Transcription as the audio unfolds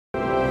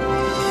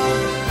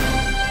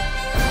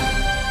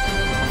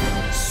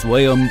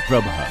Swayam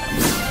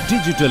Prabha.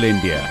 Digital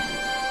India.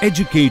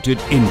 Educated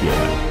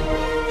India.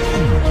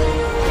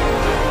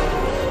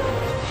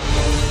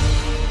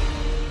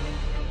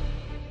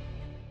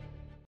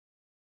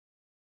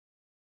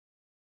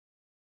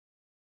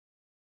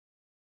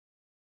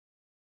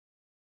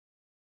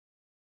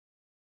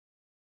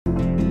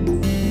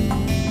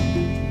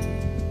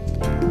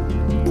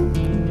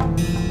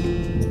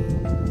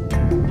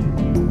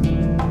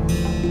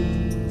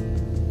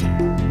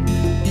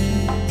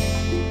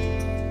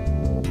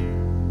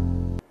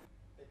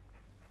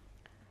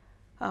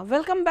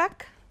 Welcome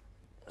back.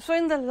 So,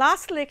 in the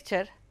last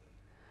lecture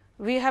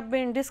we have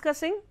been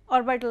discussing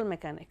orbital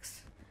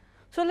mechanics.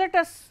 So, let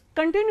us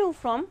continue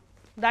from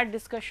that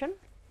discussion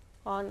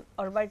on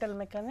orbital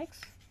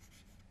mechanics.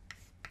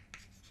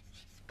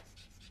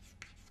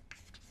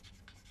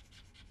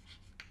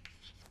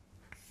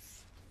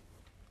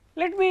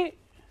 Let me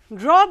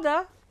draw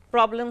the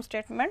problem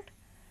statement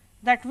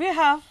that we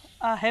have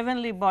a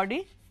heavenly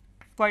body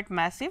quite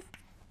massive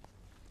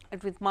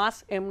with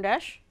mass m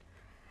dash,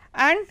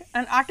 and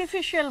an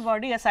artificial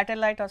body, a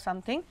satellite or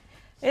something,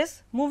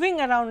 is moving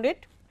around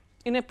it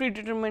in a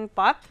predetermined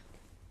path.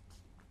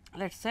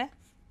 Let us say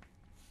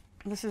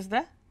this is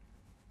the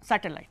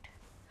satellite.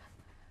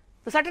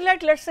 The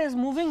satellite, let us say, is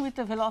moving with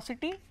a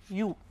velocity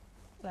u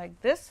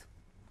like this.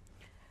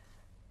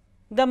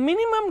 The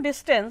minimum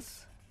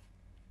distance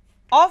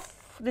of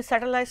the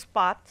satellite's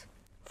path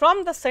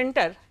from the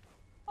center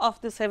of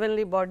this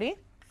heavenly body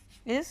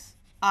is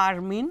r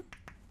mean.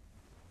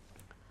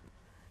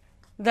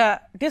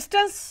 The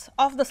distance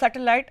of the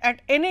satellite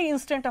at any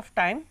instant of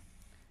time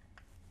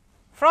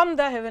from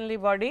the heavenly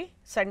body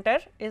center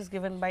is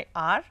given by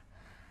r,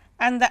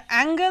 and the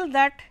angle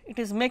that it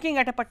is making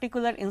at a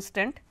particular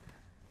instant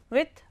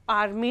with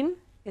r mean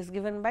is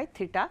given by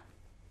theta.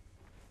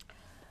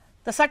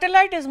 The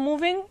satellite is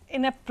moving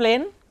in a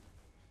plane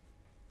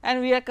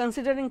and we are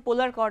considering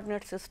polar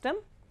coordinate system.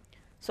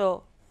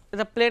 So,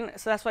 the plane,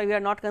 so that is why we are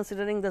not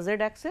considering the z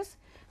axis.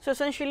 So,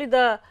 essentially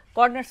the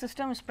coordinate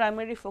system is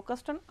primarily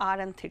focused on r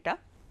and theta.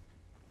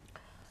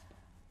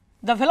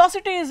 The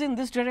velocity is in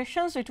this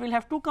direction. So, it will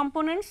have two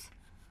components,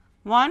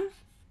 one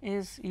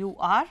is u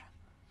r,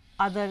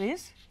 other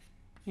is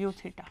u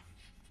theta.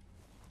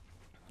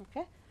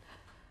 Okay.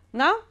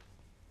 Now,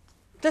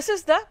 this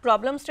is the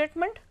problem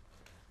statement.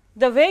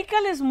 The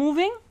vehicle is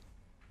moving.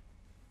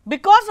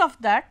 Because of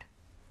that,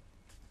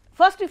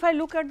 first if I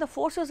look at the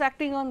forces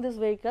acting on this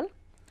vehicle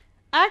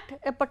at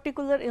a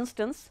particular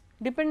instance,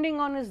 depending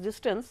on its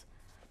distance,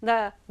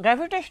 the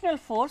gravitational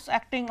force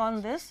acting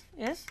on this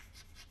is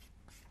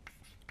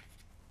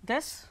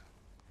this,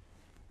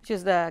 which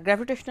is the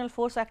gravitational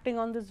force acting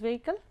on this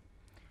vehicle,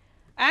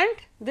 and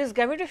this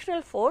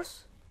gravitational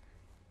force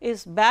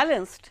is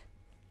balanced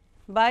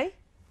by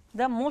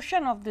the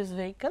motion of this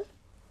vehicle,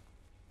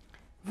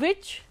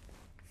 which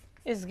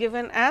is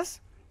given as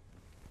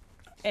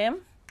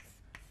m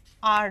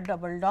r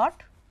double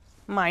dot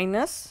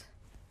minus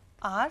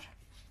r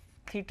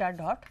theta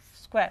dot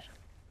square.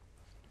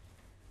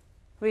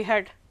 We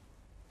had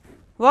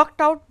worked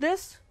out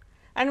this,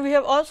 and we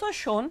have also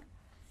shown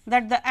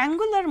that the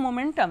angular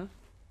momentum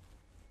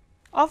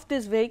of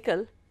this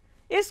vehicle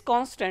is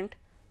constant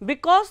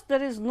because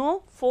there is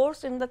no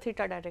force in the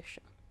theta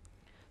direction.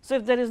 So,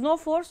 if there is no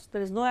force,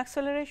 there is no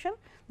acceleration,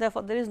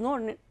 therefore, there is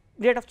no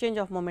rate of change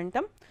of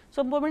momentum.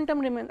 So,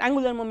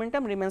 angular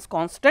momentum remains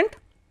constant.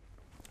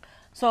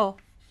 So,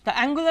 the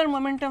angular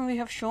momentum we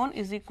have shown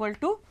is equal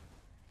to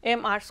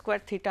m r square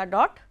theta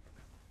dot,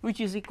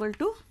 which is equal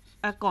to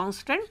a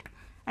constant,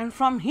 and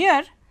from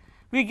here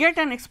we get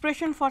an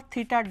expression for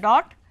theta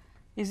dot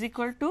is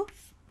equal to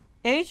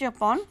h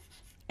upon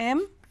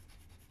m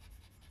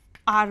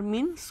r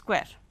mean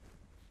square.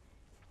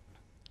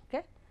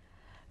 Okay.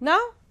 Now,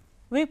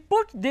 we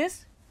put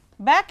this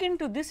back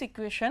into this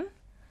equation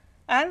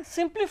and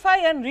simplify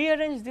and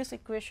rearrange this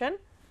equation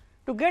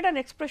to get an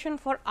expression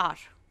for r.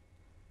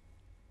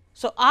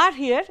 So, r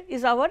here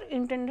is our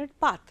intended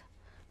path,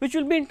 which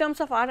will be in terms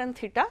of r and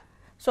theta.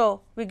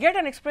 So, we get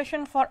an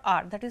expression for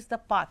r, that is the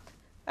path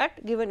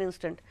at given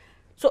instant.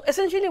 So,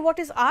 essentially what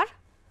is r?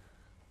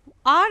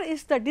 R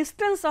is the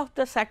distance of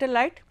the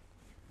satellite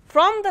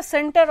from the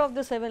center of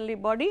this heavenly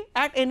body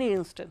at any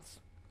instance.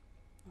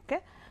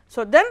 Okay.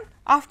 So, then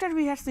after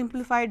we have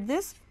simplified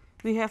this,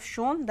 we have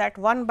shown that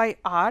 1 by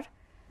r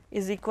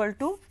is equal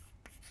to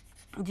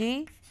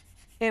g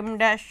m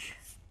dash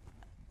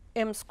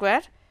m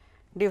square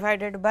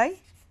divided by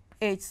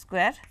h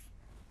square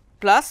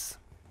plus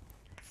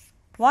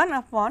 1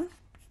 upon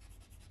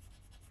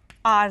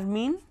r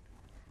mean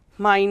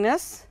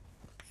minus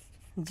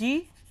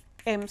g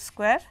m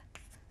square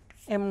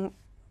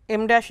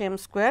m dash m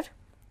square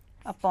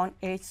upon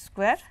h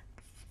square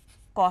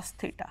cos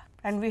theta,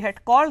 and we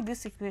had called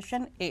this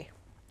equation A.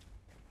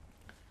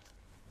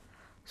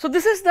 So,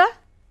 this is the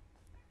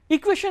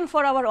equation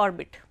for our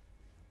orbit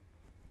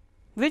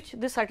which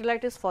this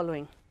satellite is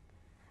following,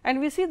 and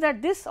we see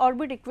that this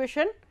orbit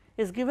equation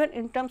is given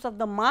in terms of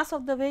the mass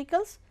of the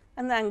vehicles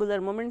and the angular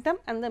momentum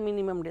and the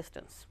minimum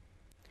distance.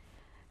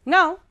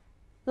 Now,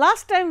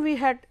 last time we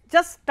had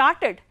just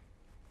started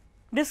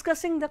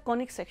discussing the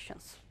conic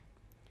sections.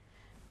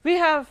 We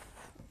have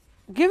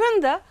given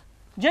the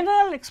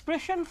general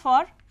expression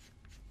for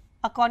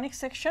a conic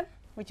section,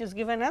 which is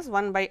given as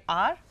 1 by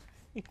r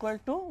equal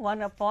to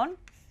 1 upon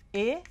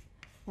a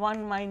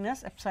 1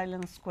 minus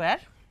epsilon square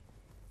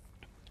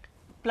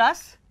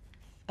plus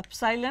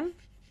epsilon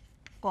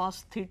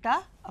cos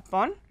theta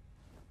upon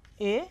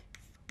a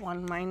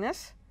 1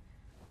 minus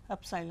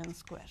epsilon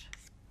square,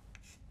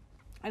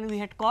 and we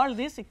had called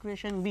this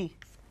equation B.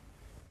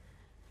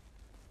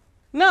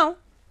 Now,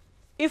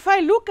 if I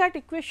look at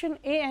equation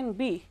A and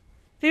B,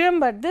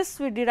 remember this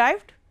we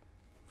derived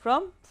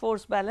from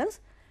force balance,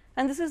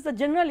 and this is the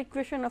general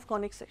equation of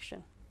conic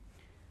section.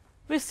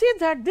 We see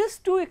that these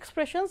two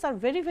expressions are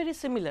very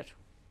similar,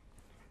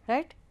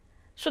 right.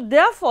 So,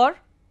 therefore,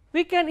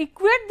 we can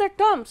equate the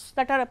terms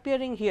that are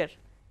appearing here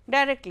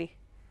directly,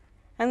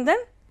 and then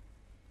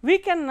we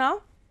can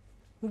now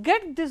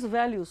get these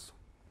values.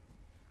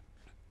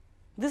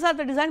 These are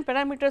the design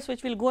parameters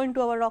which will go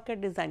into our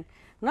rocket design.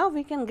 Now,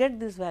 we can get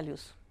these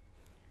values.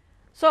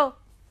 So,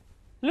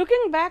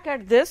 looking back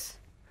at this,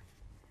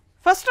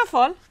 first of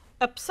all,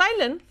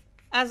 epsilon,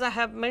 as I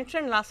have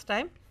mentioned last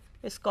time,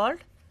 is called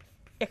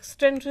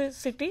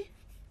eccentricity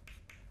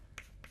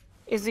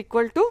is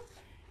equal to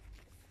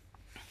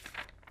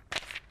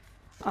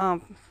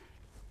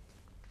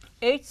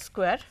h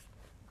square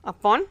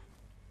upon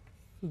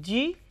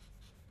g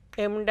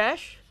m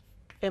dash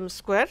m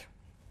square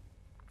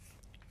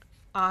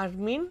r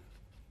mean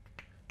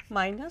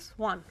minus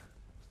 1.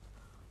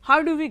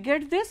 How do we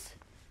get this?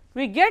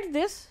 We get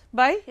this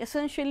by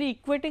essentially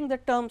equating the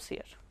terms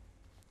here,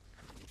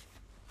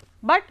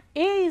 but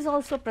A is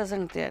also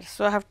present there.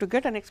 So, I have to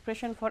get an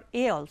expression for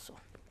A also.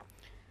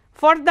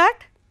 For that,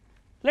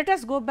 let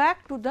us go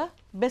back to the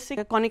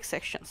basic conic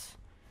sections.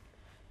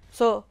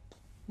 So,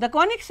 the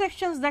conic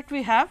sections that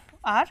we have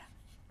are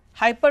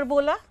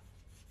hyperbola,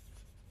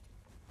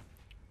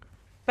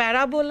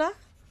 parabola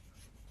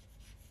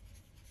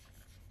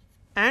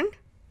and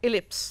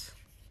ellipse.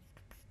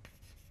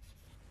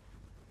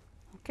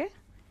 Okay.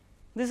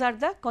 These are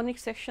the conic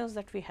sections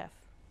that we have.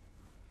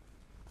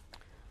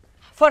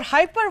 For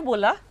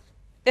hyperbola,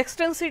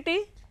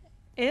 eccentricity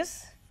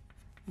is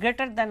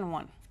greater than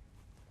 1.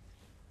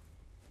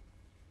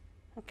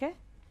 Okay.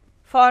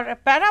 For a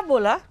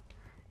parabola,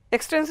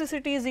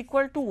 eccentricity is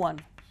equal to 1,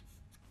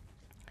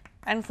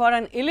 and for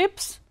an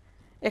ellipse,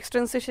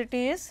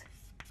 eccentricity is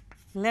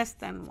less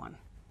than 1.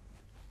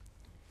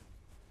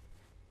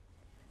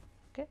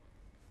 Okay.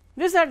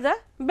 These are the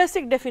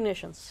basic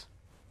definitions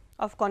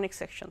of conic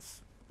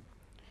sections.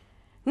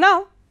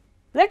 Now,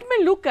 let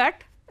me look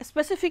at a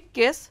specific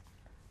case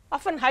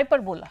of an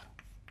hyperbola.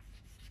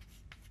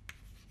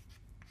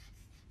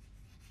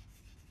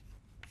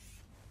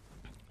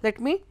 Let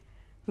me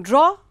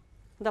draw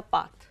the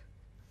path.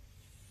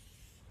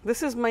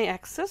 This is my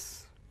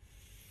axis.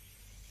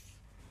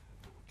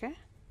 Okay.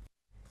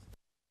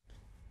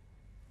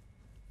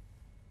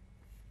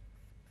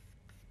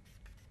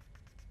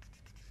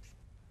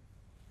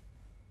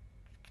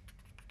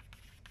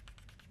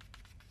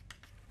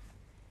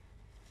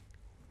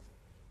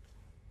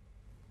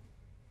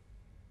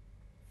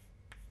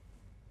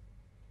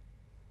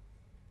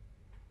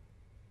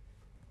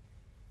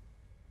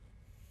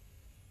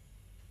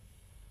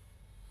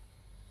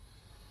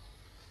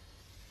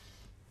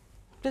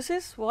 This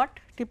is what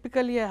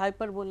typically a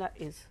hyperbola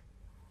is.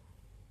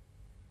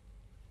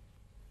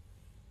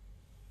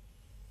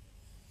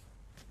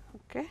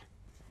 Okay.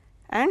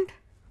 And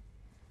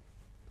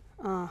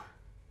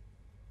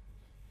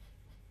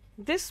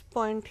this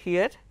point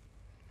here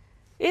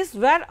is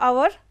where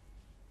our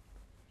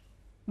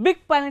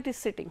big planet is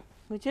sitting,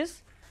 which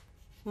is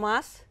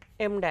mass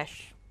m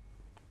dash.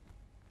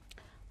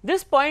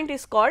 This point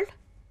is called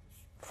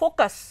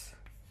focus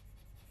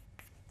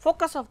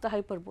of the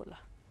hyperbola.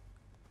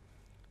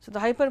 So, the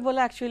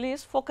hyperbola actually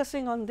is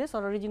focusing on this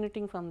or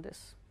originating from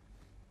this.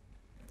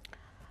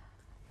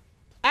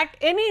 At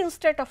any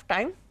instant of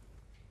time,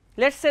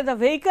 let us say the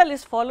vehicle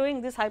is following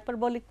this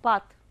hyperbolic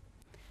path.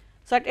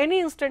 So, at any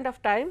instant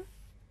of time,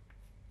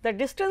 the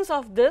distance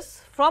of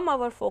this from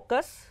our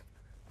focus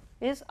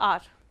is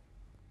r,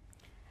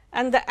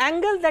 and the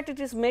angle that it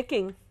is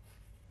making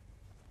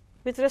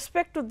with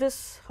respect to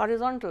this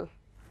horizontal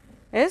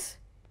is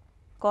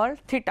called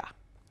theta.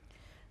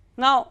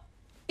 Now,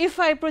 if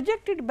I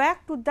project it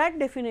back to that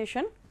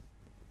definition,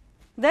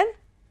 then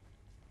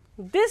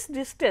this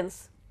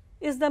distance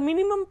is the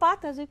minimum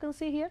path, as you can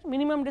see here,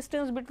 minimum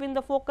distance between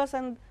the focus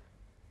and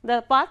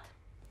the path.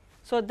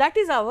 So, that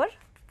is our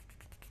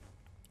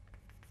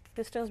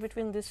distance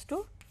between these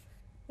two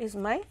is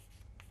my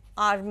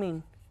r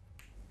mean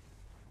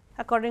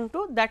according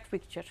to that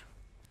picture.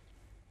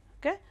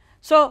 Okay.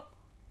 So,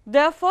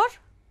 therefore,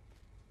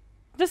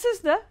 this is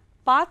the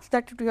path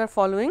that we are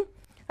following.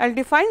 I will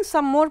define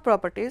some more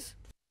properties.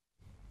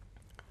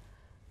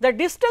 The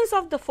distance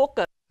of the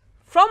focus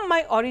from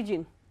my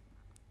origin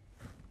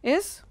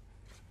is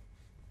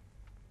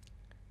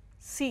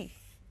c,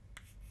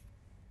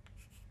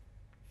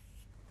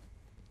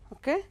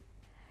 okay,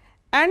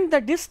 and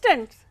the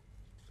distance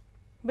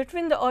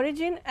between the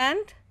origin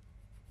and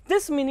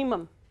this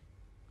minimum.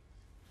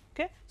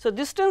 Okay. So,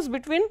 distance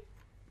between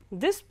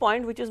this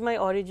point which is my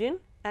origin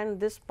and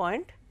this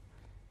point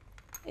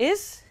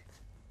is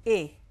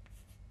a.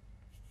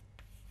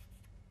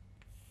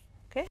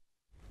 Okay.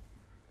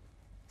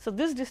 So,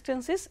 this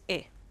distance is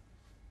a.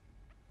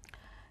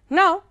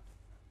 Now,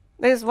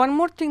 there is one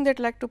more thing that I would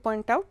like to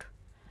point out,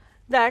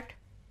 that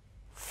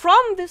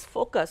from this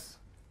focus,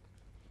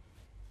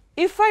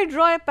 if I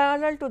draw a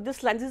parallel to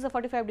this line, this is a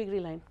 45-degree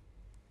line.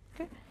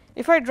 Okay.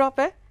 If I drop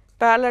a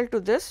parallel to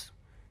this,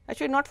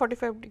 actually not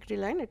 45-degree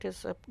line, it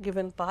is a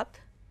given path,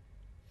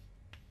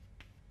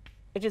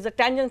 it is a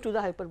tangent to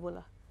the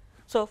hyperbola.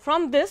 So,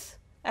 from this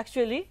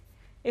actually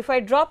if I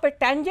drop a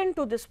tangent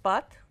to this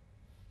path,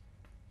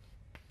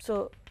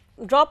 so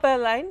drop a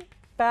line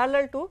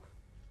parallel to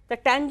the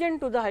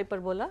tangent to the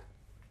hyperbola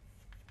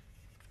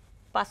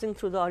passing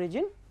through the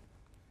origin,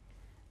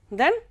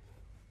 then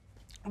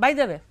by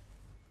the way,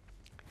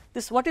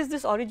 this what is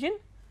this origin?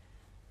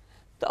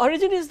 The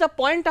origin is the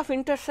point of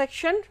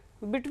intersection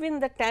between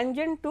the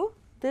tangent to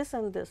this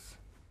and this.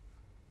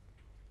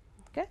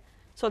 Okay.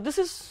 So, this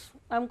is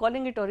I am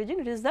calling it origin,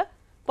 it is the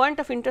point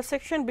of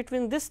intersection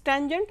between this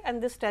tangent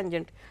and this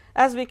tangent.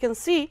 As we can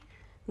see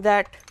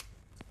that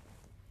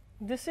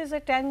this is a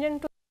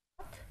tangent to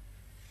the path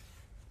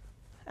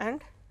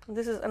and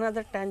this is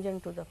another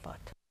tangent to the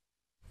path.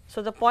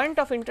 So, the point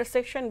of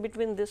intersection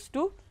between these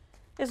two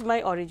is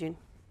my origin,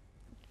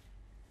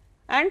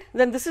 and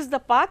then this is the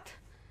path.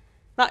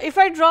 Now, if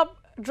I draw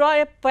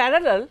a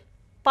parallel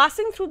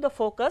passing through the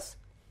focus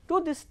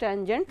to this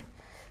tangent,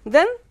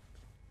 then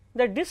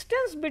the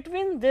distance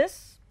between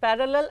this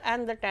parallel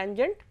and the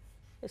tangent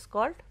is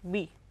called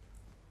b.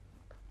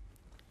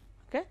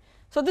 Okay.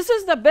 So, this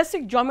is the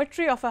basic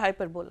geometry of a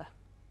hyperbola.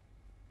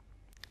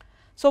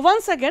 So,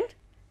 once again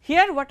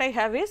here what I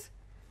have is,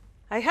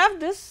 I have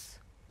this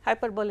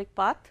hyperbolic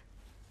path,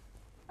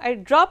 I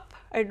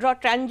draw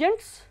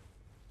tangents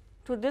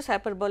to this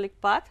hyperbolic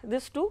path,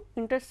 these two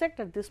intersect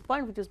at this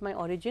point which is my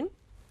origin.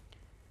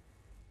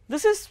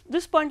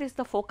 This point is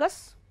the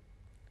focus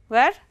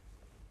where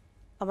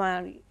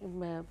my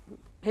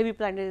heavy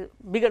planet,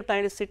 bigger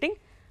planet is sitting.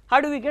 How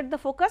do we get the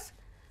focus?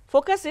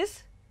 Focus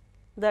is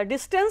the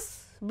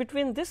distance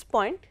between this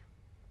point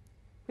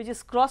which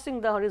is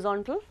crossing the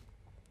horizontal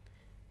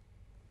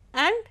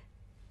and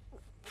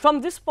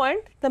from this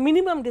point the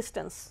minimum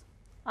distance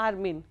r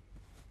min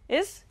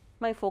is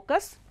my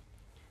focus.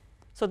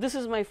 So, this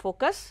is my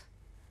focus.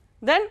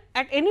 Then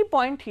at any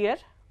point here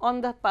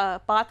on the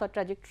path or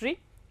trajectory,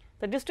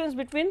 the distance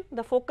between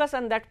the focus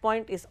and that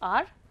point is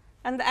r,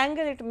 and the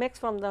angle it makes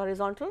from the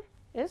horizontal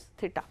is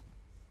theta.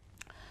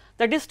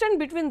 The distance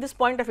between this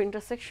point of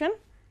intersection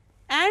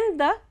and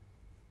the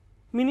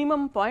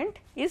minimum point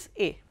is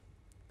a,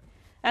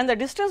 and the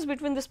distance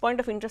between this point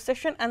of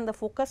intersection and the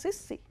focus is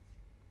c.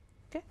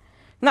 Okay.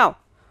 Now,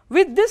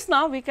 with this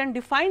now we can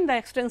define the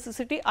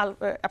eccentricity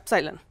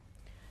epsilon.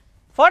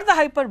 For the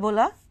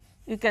hyperbola,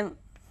 you can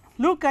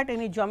look at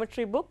any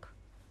geometry book,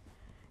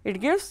 it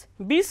gives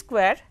b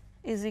square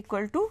is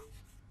equal to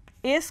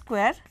a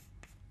square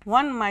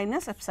 1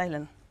 minus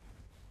epsilon,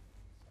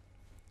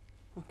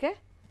 okay,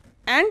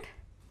 and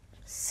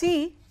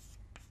c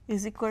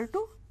is equal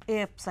to a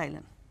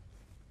epsilon.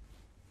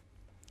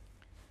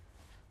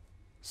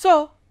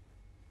 So,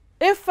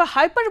 if a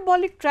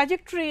hyperbolic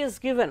trajectory is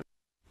given,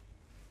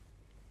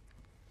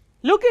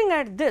 looking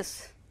at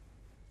this,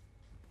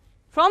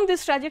 from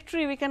this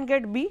trajectory we can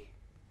get b,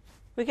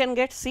 we can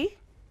get c,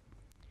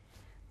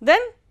 then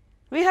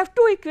we have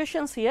two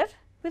equations here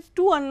with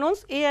two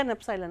unknowns a and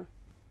epsilon.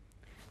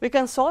 We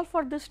can solve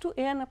for this to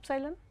a and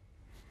epsilon,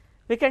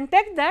 we can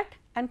take that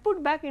and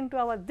put back into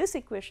our this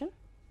equation,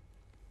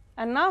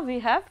 and now we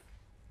have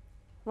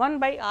 1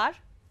 by r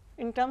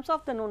in terms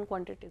of the known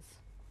quantities,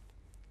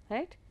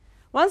 right.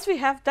 Once we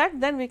have that,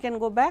 then we can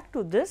go back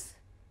to this,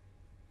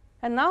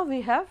 and now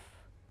we have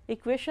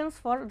equations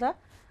for the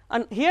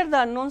here the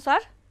unknowns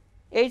are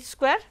h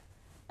square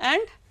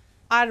and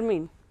r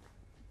min.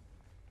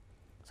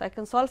 So, I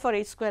can solve for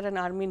h square and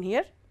r min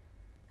here,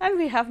 and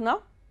we have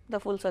now the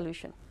full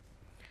solution.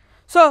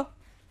 So,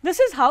 this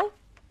is how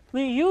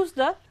we use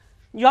the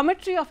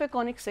geometry of a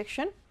conic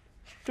section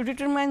to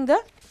determine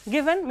the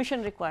given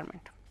mission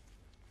requirement.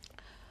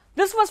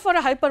 This was for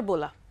a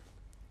hyperbola.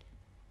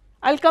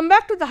 I will come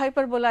back to the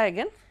hyperbola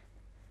again.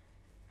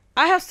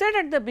 I have said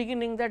at the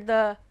beginning that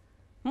the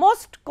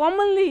most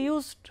commonly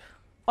used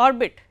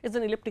orbit is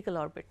an elliptical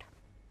orbit.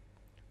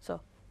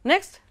 So,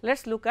 next let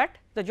us look at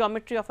the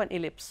geometry of an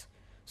ellipse.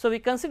 So, we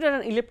consider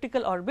an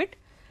elliptical orbit,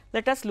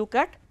 let us look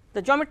at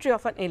the geometry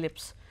of an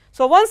ellipse.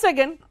 So, once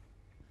again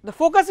the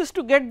focus is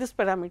to get these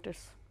parameters.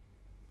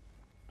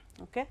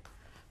 Okay.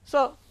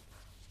 So,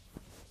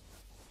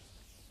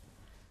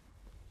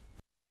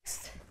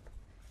 next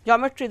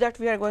geometry that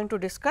we are going to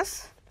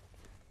discuss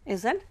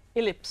is an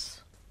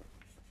ellipse.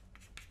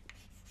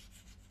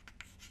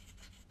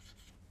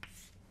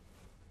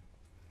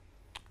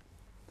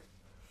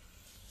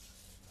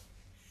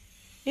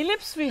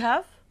 Ellipse we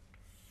have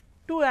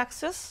two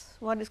axes,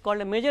 one is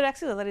called a major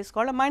axis, other is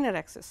called a minor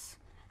axis.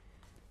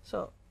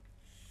 So,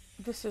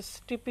 this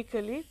is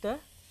typically the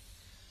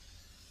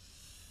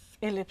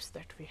ellipse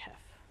that we have.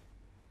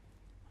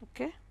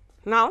 Okay.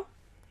 Now,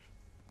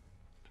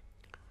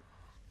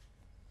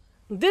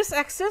 this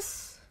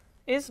axis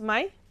is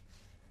my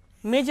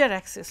major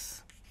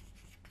axis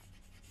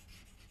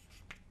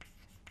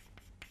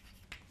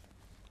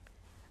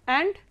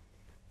and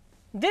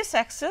this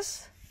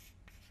axis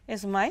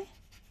is my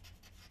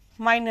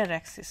minor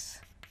axis.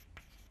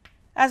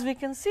 As we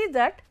can see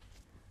that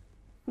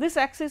this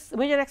axis,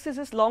 major axis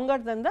is longer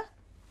than the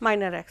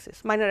minor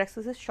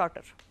axis is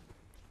shorter.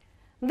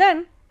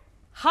 Then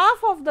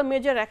half of the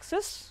major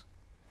axis.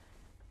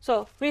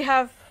 So, we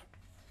have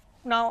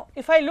now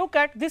if I look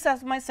at this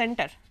as my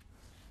center,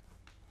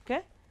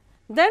 okay,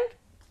 then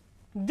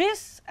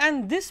this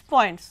and this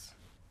points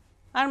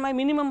are my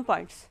minimum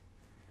points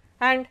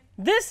and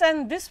this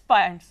and this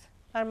points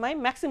are my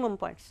maximum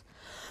points.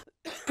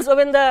 So,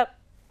 when the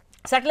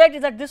satellite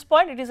is at this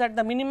point, it is at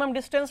the minimum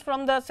distance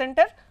from the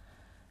center,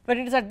 when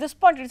it is at this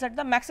point, it is at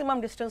the maximum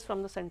distance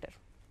from the center.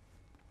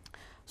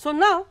 So,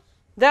 now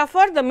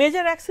therefore, the major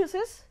axis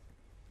is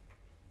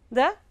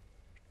the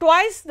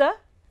twice the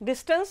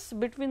distance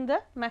between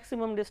the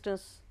maximum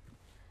distance.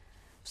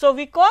 So,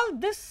 we call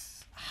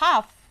this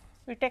half,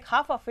 we take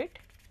half of it,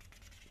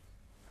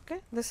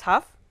 okay, this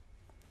half,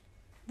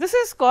 this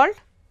is called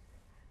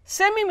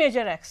semi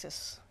major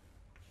axis.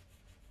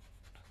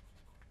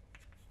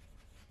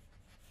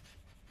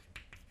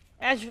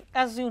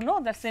 As you know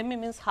that semi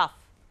means half.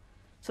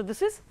 So,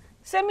 this is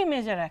semi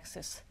major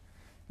axis.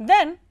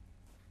 Then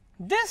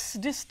this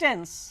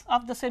distance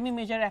of the semi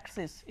major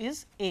axis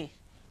is A.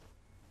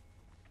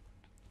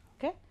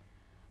 Okay.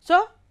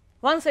 So,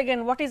 once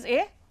again what is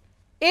A?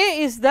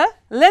 A is the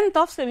length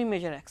of semi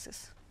major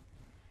axis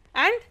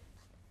and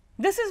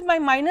this is my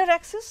minor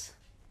axis.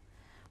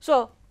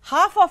 So,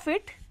 half of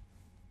it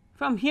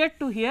from here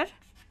to here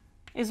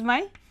is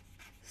my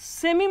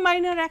semi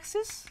minor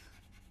axis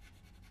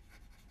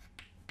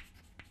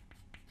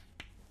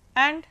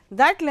and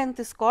that length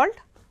is called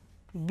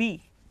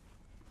B.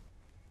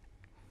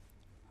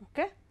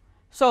 Okay.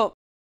 So,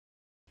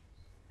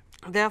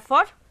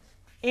 therefore,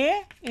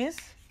 A is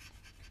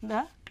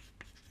the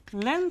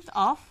length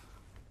of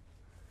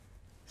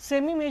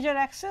semi major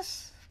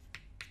axis,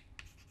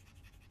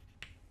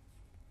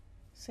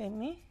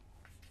 semi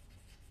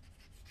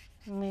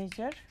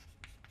major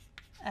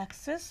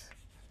axis,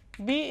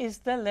 B is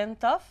the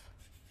length of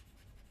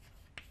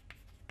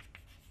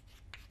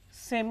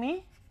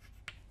semi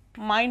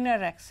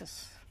minor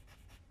axis.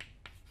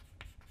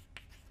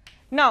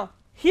 Now,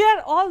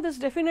 here all these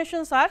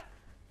definitions are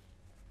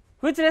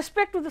with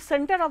respect to the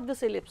center of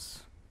this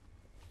ellipse,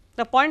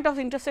 the point of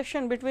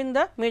intersection between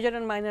the major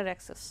and minor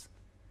axis,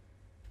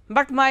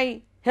 but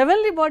my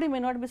heavenly body may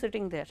not be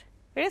sitting there,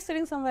 it is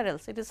sitting somewhere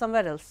else, it is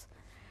somewhere else.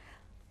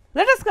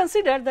 Let us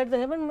consider that the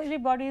heavenly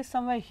body is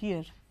somewhere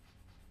here,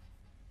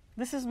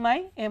 this is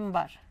my m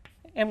bar,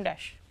 m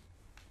dash.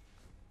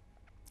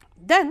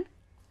 Then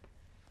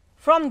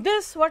from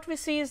this what we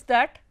see is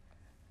that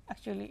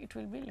actually it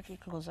will be little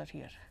closer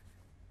here,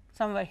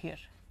 somewhere here,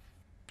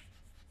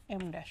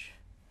 m dash.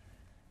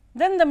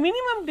 Then the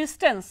minimum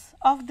distance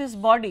of this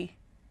body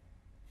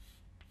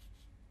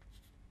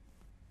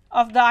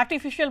of the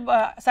artificial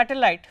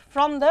satellite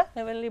from the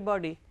heavenly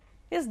body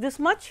is this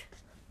much.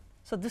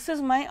 So, this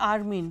is my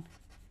r mean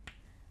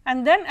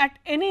and then at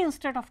any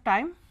instant of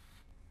time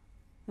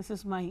this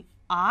is my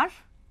r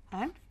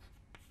and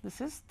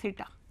this is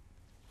theta.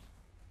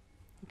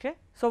 Okay.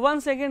 So,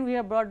 once again we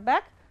have brought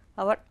back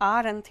our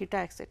r and theta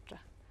etcetera.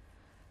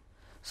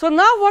 So,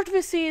 now what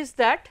we see is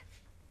that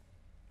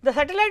the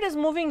satellite is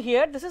moving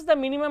here, this is the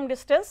minimum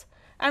distance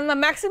and the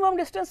maximum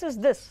distance is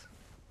this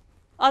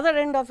other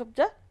end of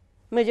the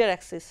major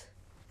axis.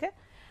 Okay.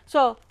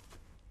 So,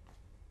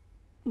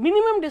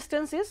 minimum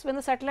distance is when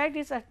the satellite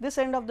is at this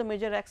end of the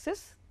major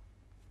axis,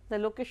 the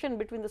location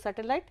between the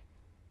satellite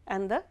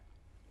and the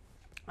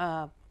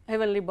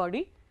heavenly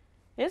body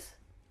is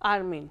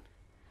r mean.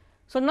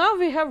 So, now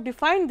we have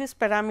defined these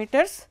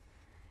parameters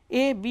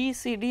a, b,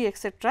 c, d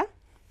etcetera.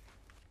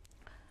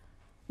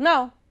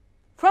 Now,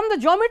 from the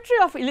geometry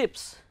of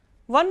ellipse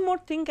one more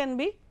thing can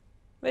be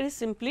very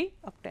simply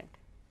obtained.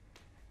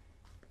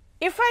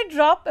 If I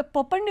drop a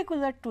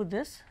perpendicular to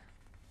this,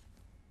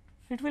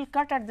 it will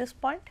cut at this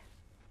point.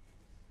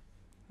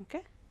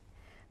 Okay.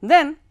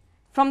 Then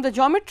from the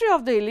geometry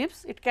of the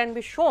ellipse it can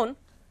be shown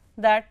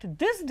that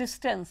this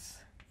distance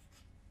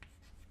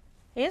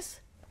is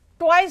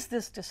twice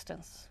this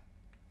distance.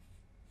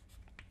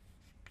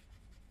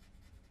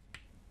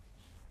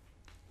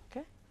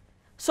 Okay.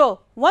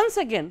 So, once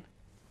again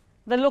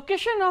the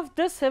location of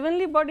this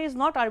heavenly body is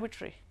not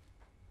arbitrary.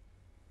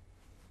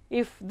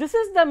 If this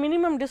is the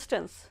minimum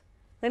distance,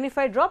 then if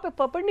I drop a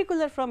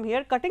perpendicular from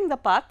here cutting the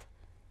path,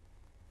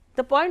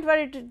 the point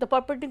where the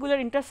perpendicular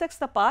intersects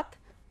the path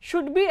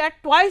should be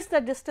at twice the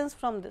distance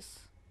from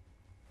this.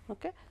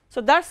 Okay.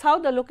 So, that is how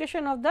the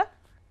location of the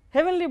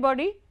heavenly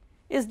body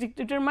is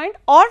determined,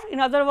 or in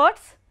other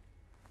words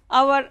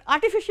our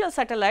artificial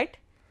satellite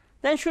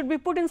then should be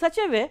put in such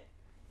a way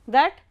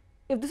that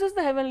if this is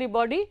the heavenly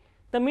body,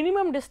 the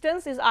minimum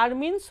distance is r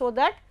mean, so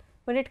that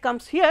when it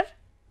comes here,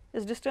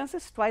 this distance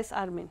is twice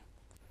r mean,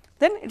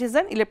 then it is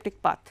an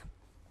elliptic path.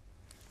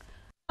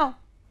 Now,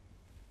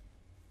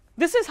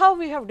 this is how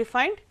we have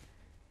defined,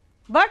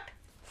 but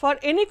for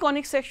any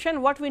conic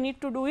section what we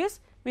need to do is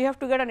we have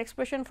to get an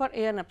expression for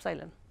A and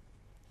epsilon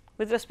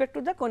with respect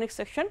to the conic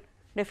section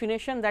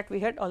definition that we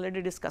had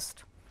already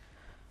discussed.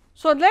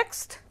 So,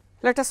 next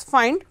let us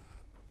find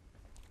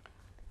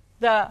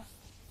the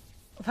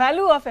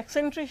value of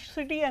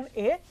eccentricity and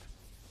A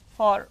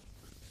for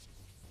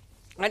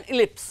an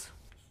ellipse.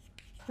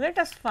 Let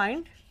us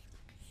find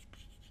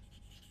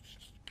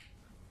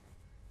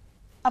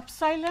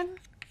epsilon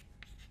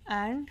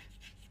and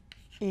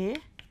A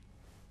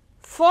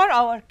for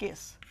our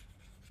case.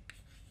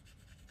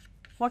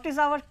 What is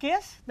our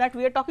case? That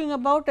we are talking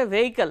about a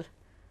vehicle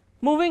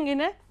moving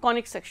in a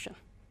conic section.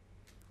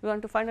 We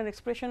want to find an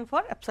expression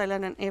for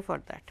epsilon and A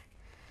for that.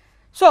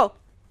 So,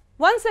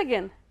 once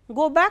again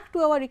go back to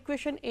our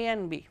equation A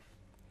and B.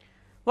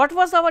 What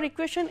was our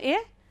equation A?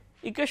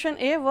 Equation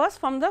A was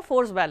from the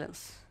force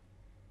balance,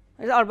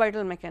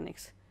 orbital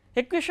mechanics.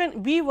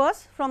 Equation B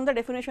was from the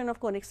definition of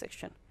conic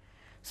section.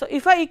 So,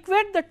 if I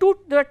equate the two,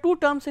 there are two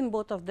terms in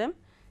both of them.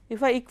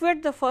 If I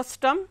equate the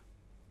first term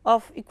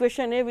of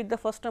equation A with the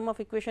first term of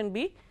equation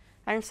B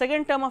and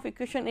second term of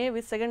equation A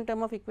with second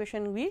term of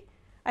equation B,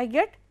 I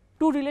get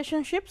two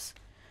relationships.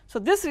 So,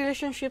 these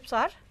relationships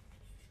are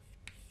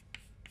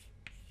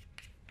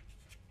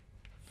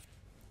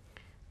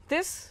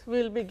this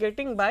we will be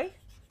getting by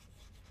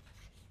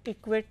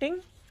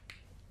equating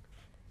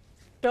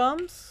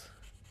terms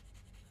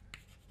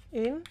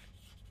in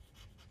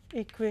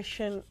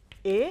equation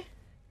A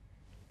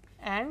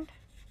and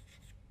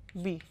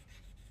B.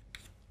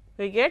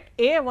 We get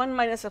A 1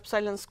 minus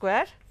epsilon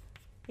square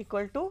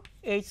equal to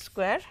h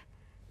square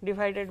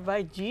divided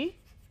by g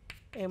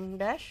m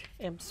dash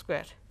m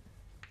square.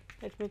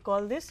 Let me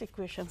call this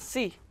equation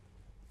C,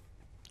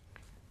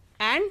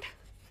 and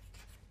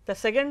the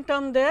second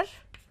term there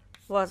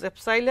was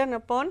epsilon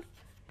upon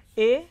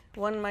A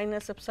 1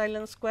 minus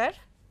epsilon square.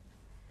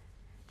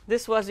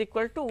 This was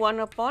equal to 1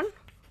 upon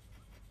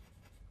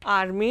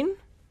r mean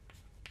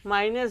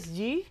minus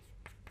g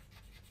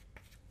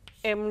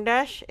m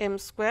dash m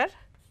square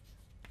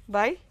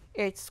by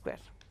h square.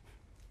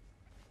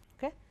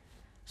 Okay.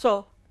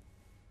 So,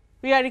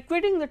 we are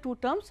equating the two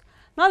terms.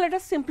 Now, let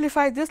us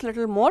simplify this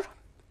little more.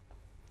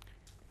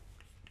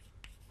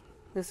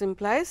 This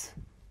implies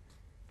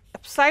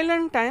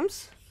epsilon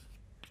times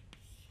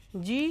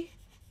g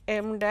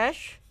m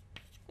dash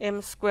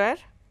m square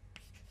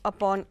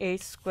upon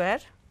h square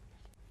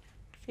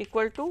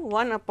equal to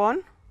 1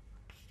 upon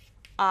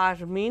r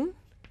mean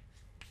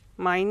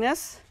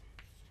minus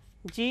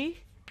g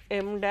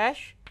m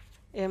dash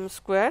m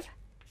square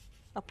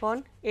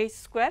upon h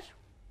square,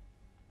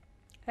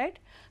 right.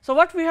 So,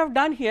 what we have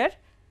done here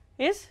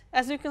is,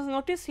 as you can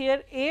notice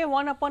here, A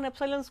 1 upon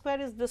epsilon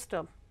square is this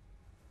term.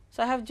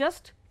 So, I have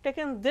just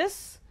taken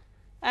this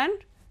and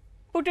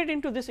put it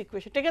into this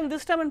equation, taken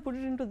this term and put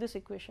it into this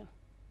equation.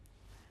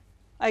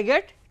 I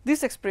get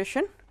this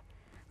expression.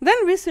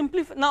 Then we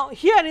simplify. Now,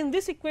 here in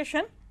this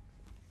equation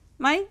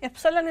my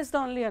epsilon is the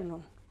only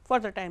unknown for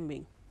the time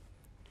being.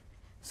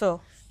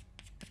 So,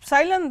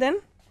 epsilon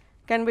then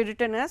can be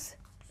written as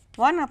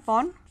 1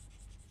 upon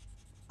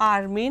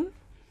r mean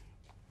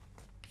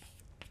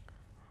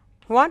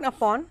 1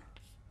 upon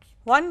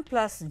 1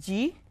 plus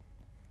g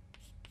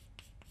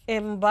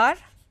m bar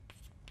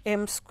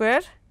m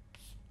square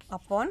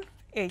upon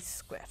h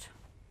square.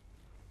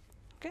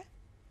 Okay.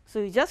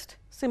 So, we just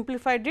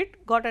simplified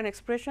it, got an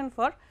expression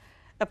for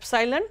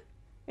epsilon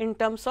in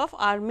terms of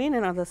r mean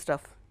and other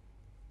stuff.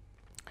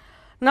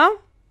 Now,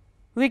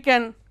 we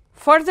can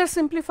further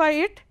simplify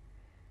it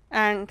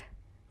and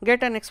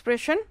get an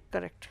expression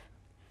correct.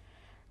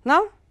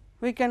 Now,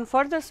 we can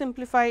further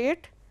simplify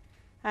it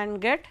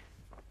and get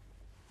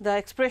the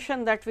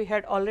expression that we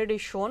had already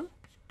shown,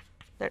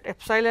 that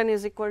epsilon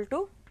is equal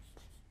to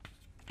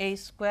a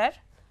square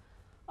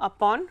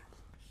upon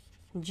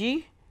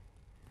g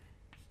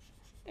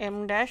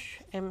m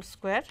dash m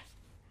square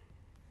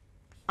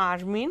r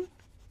mean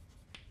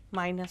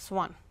minus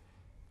 1.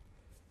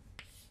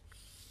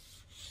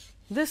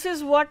 This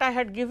is what I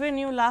had given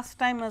you last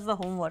time as the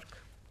homework.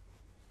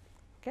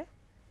 Okay.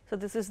 So,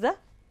 this is the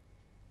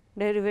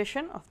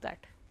derivation of that.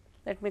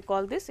 Let me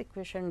call this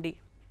equation D.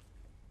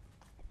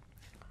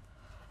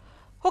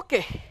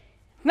 Okay.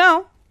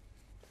 Now,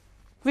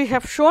 we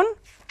have shown,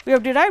 we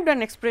have derived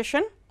an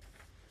expression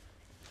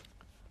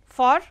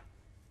for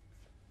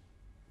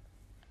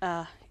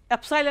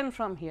epsilon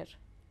from here.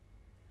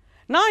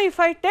 Now, if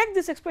I take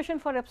this expression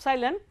for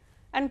epsilon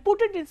and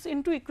put it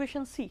into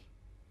equation C,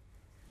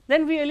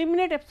 then we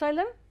eliminate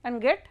epsilon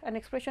and get an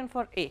expression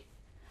for A.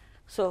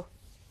 So,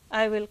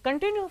 I will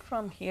continue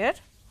from here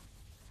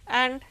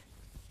and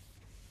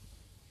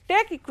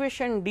take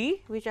equation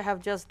D, which I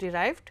have just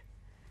derived,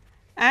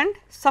 and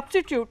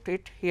substitute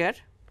it here.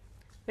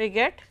 We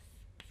get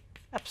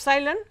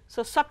epsilon.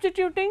 So,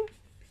 substituting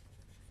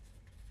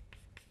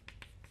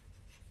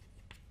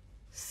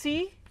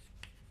C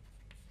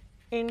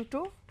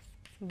into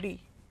D,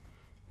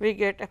 we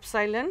get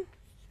epsilon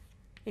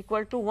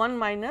equal to 1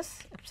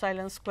 minus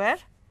epsilon square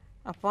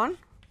upon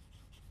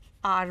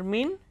r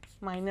mean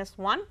minus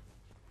 1.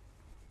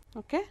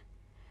 Okay.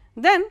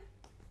 Then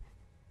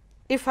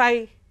if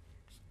I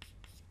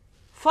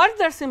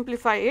further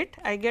simplify it,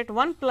 I get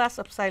 1 plus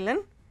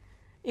epsilon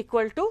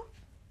equal to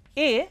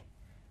A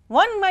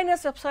 1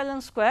 minus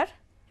epsilon square,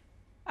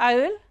 I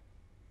will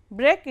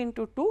break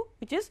into 2,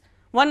 which is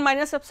 1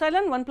 minus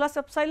epsilon 1 plus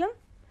epsilon.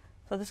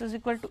 So, this is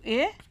equal to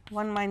A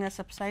 1 minus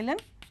epsilon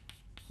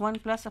 1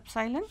 plus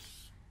epsilon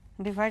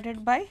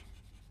divided by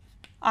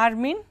r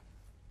mean.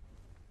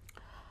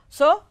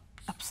 So,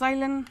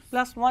 epsilon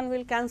plus 1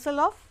 will cancel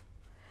off.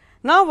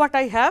 Now, what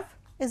I have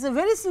is a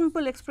very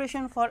simple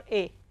expression for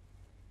A.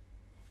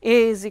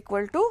 A is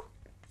equal to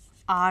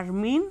r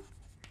mean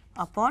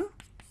upon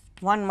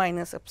 1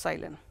 minus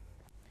epsilon.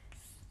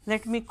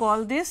 Let me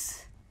call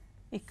this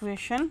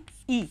equation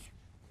E.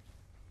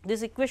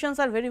 These equations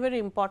are very, very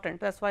important,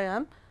 that is why I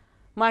am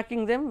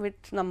marking them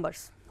with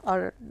numbers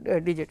or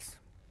digits.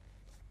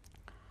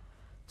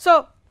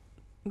 So,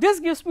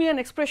 this gives me an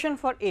expression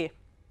for A.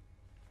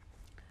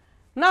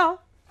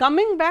 Now,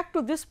 coming back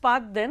to this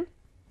path, then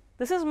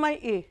this is my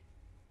A.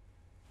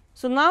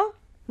 So, now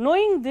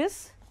knowing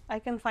this, I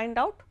can find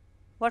out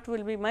what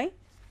will be my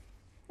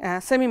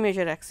semi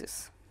major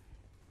axis.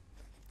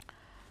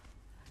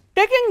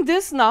 Taking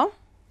this now,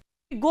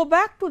 go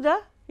back to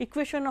the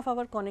equation of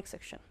our conic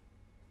section,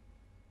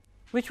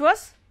 which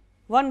was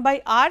 1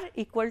 by r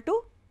equal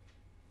to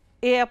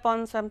A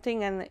upon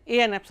something and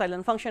A and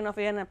epsilon, function of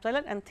A and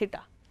epsilon and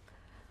theta.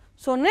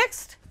 So,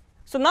 next,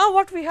 so now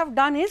what we have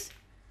done is,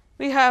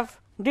 we have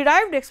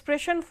derived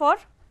expression for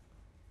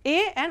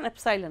A and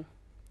epsilon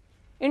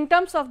in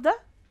terms of the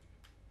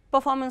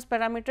performance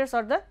parameters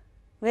or the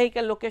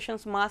vehicle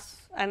locations,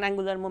 mass and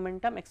angular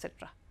momentum,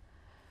 etc.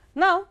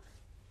 Now,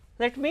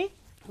 let me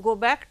go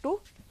back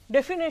to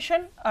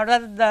definition or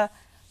rather the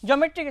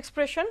geometric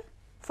expression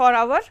for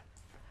our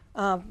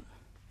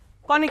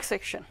conic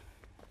section.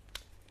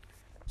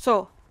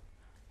 So,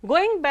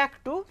 going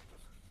back to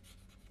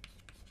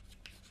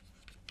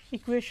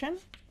equation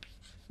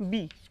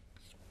B,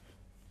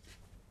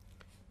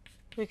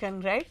 we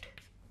can write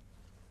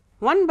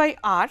 1 by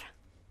r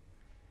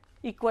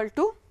equal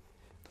to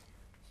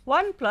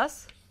 1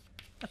 plus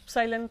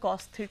epsilon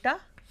cos theta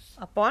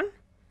upon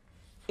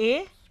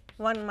A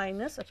 1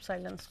 minus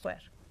epsilon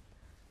square.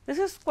 This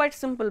is quite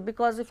simple,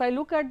 because if I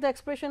look at the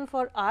expression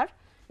for r,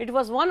 it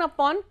was 1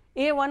 upon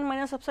A 1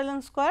 minus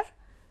epsilon square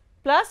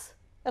plus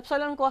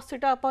epsilon cos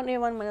theta upon A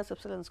 1 minus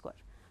epsilon square.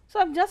 So,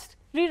 I am just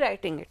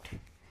rewriting it.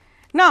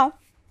 Now,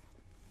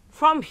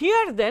 from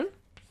here then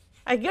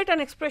I get an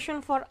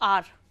expression for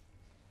r,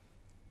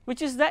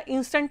 which is the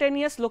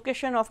instantaneous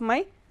location of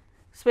my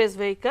space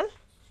vehicle,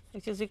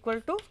 which is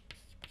equal to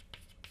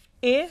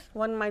A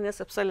 1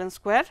 minus epsilon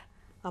square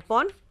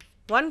upon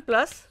 1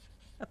 plus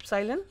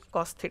epsilon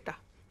cos theta.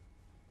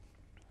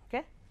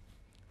 Okay.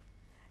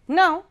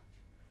 Now,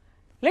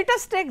 let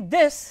us take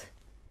this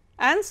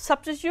and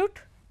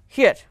substitute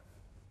here,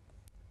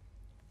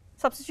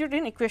 substitute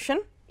in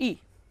equation E.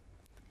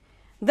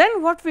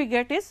 Then what we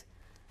get is,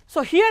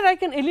 so here I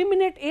can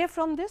eliminate A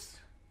from this,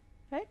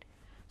 right.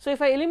 So,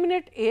 if I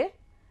eliminate A,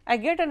 I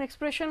get an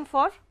expression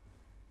for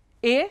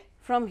A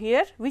from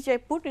here, which I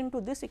put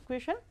into this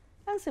equation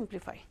and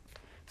simplify.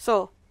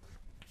 So,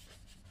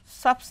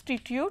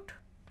 substitute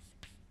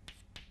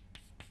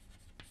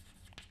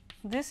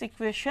this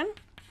equation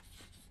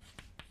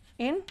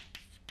in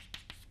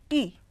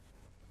E,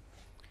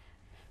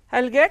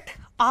 I will get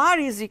r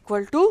is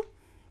equal to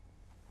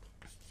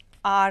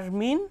r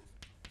mean,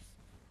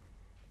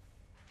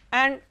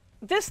 and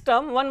this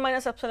term 1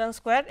 minus epsilon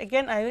square,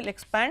 again I will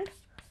expand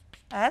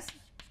as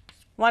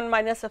 1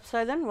 minus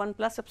epsilon 1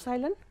 plus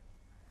epsilon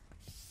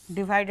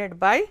divided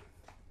by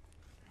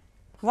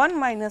 1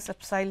 minus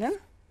epsilon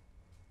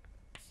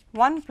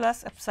 1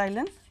 plus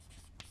epsilon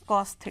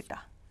cos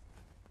theta.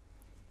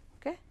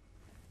 Okay.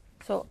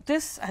 So,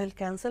 this I will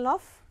cancel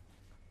off,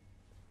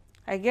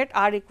 I get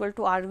r equal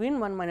to r mean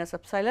 1 minus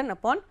epsilon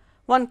upon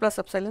 1 plus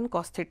epsilon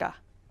cos theta.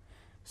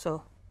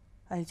 So,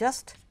 I will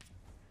just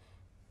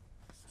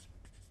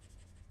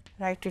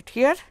write it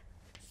here.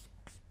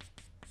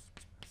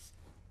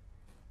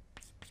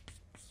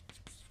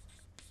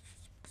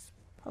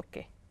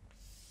 Okay.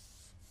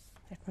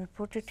 Let me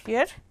put it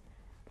here.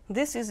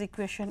 This is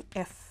equation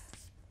F.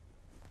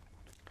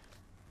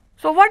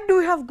 So, what do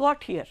we have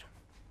got here?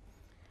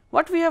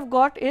 What we have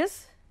got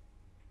is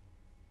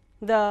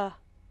the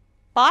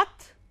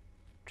path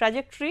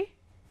trajectory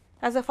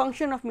as a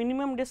function of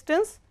minimum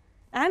distance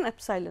and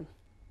epsilon,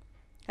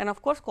 and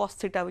of course, cos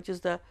theta, which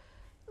is the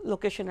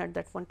location at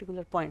that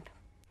particular point.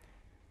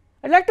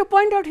 I would like to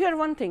point out here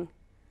one thing,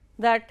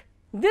 that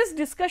this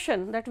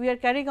discussion that we are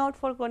carrying out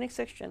for conic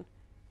section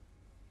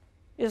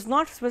is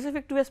not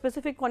specific to a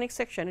specific conic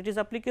section, it is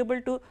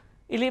applicable to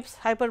ellipse,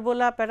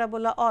 hyperbola,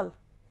 parabola, all,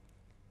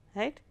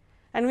 right.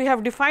 and we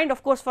have defined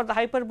of course for the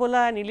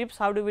hyperbola and ellipse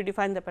how do we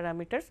define the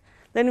parameters.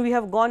 Then we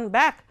have gone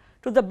back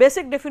to the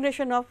basic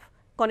definition of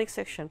conic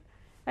section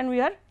and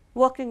we are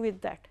working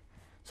with that.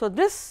 So,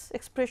 this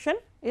expression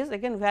is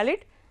again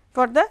valid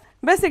for the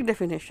basic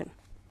definition.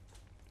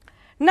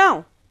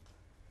 Now,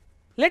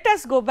 let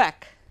us go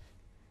back.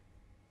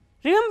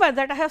 Remember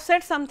that I have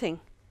said something,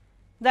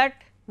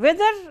 that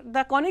whether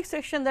the conic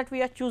section that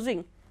we are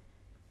choosing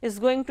is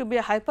going to be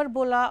a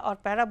hyperbola or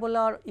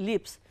parabola or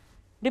ellipse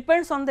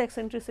depends on the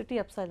eccentricity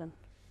epsilon,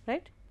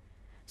 right.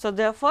 So,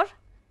 therefore,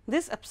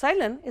 this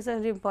epsilon is a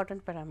very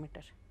important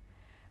parameter,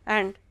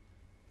 and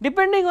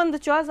depending on the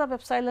choice of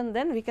epsilon,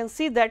 then we can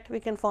see that we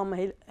can form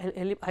a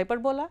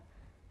hyperbola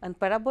and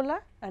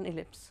parabola and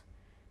ellipse.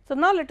 So,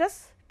 now let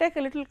us take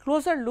a little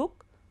closer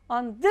look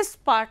on this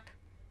part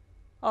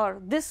or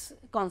this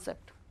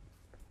concept.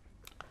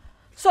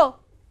 So,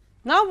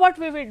 now what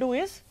we will do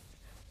is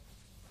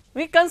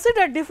we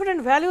consider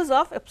different values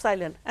of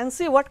epsilon and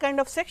see what kind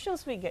of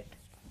sections we get.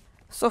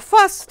 So,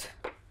 first,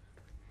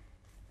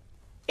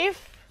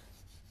 if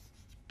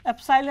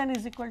epsilon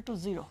is equal to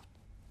 0,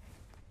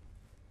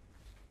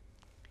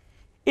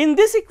 in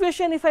this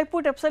equation if I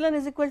put epsilon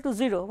is equal to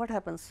 0, what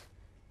happens?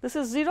 This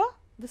is 0,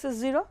 this is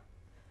 0.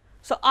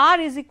 So, r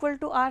is equal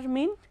to r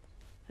mean,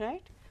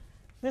 right.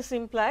 This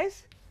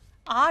implies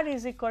r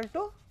is equal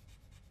to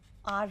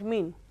r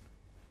mean,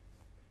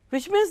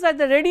 which means that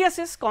the radius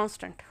is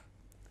constant.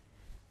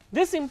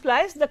 This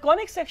implies the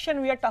conic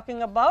section we are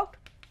talking about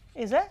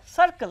is a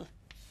circle.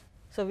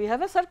 So, we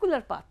have a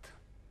circular path.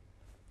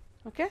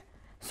 Okay.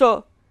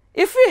 So,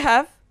 if we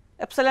have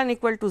epsilon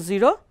equal to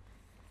 0,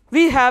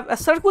 we have a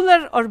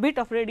circular orbit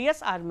of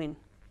radius r mean.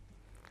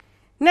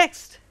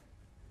 Next,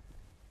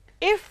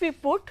 if we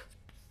put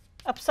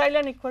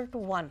epsilon equal to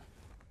 1,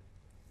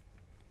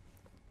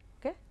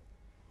 okay.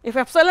 If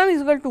epsilon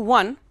is equal to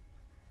 1,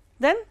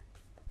 then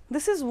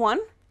this is 1,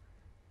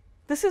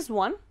 this is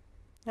 1,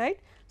 right.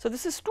 So,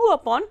 this is 2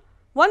 upon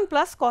 1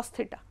 plus cos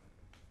theta.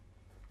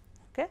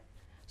 Okay.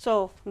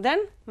 So,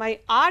 then my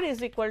r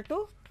is equal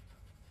to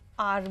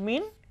r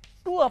mean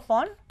 2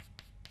 upon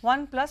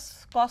 1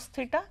 plus cos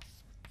theta.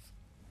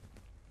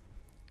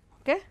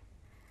 Okay.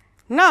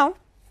 Now,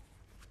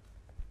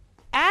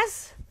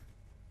 as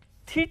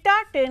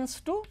theta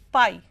tends to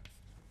pi,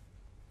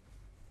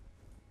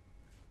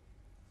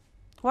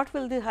 what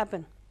will this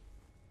happen?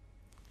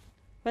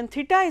 When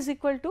theta is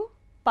equal to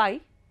pi,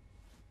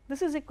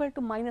 this is equal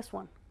to minus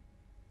 1.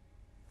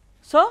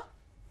 So,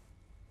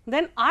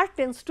 then r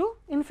tends to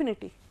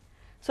infinity.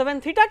 So,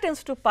 when theta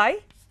tends to pi,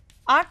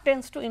 r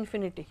tends to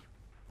infinity,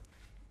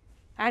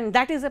 and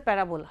that is a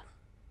parabola.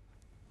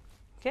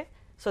 Okay.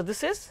 So,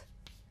 this is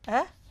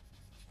a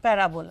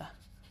parabola.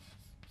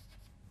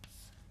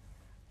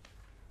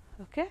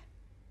 Okay.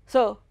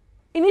 So,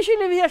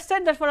 initially we had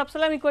said that for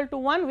epsilon equal to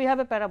 1 we have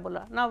a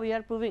parabola. Now, we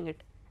are proving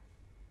it,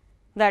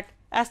 that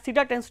as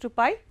theta tends to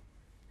pi,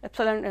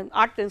 epsilon and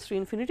r tends to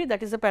infinity,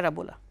 that is a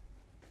parabola.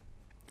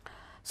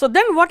 So,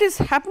 then what is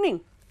happening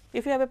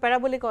if you have a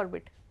parabolic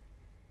orbit?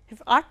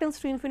 If r tends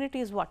to infinity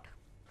is what?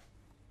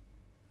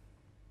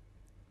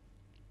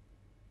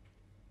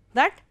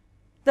 That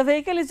the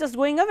vehicle is just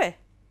going away,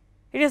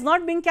 it is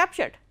not being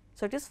captured.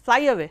 So, it is fly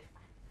away.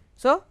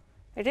 So,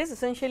 it is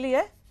essentially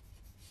a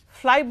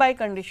flyby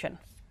condition,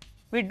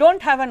 we do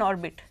not have an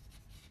orbit.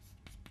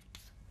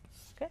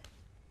 Okay.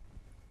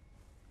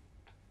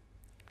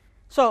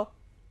 So,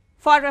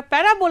 for a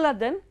parabola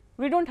then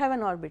we do not have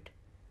an orbit.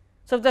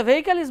 So, if the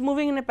vehicle is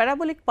moving in a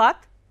parabolic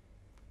path,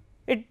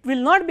 it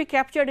will not be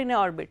captured in a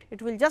orbit,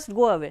 it will just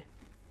go away.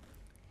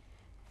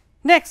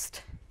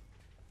 Next,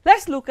 let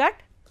us look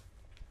at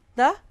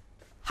the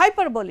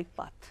hyperbolic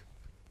path.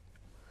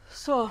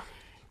 So,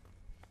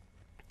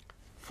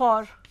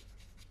 for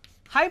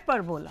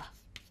hyperbola,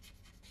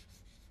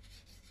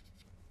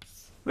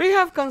 we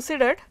have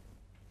considered,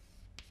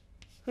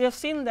 we have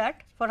seen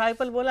that for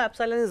hyperbola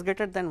epsilon is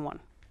greater than 1.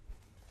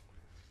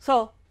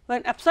 So,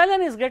 when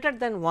epsilon is greater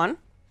than 1,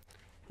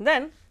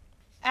 then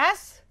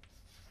as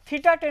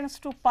theta tends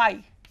to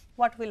pi,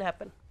 what will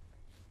happen?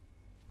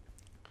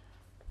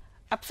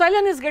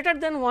 Epsilon is greater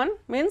than 1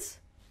 means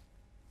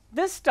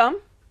this term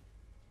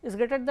is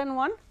greater than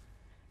 1,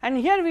 and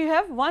here we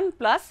have 1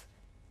 plus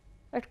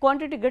at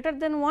quantity greater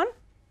than 1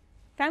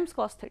 times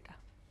cos theta.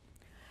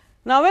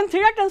 Now, when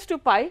theta tends to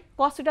pi,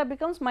 cos theta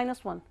becomes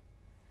minus 1,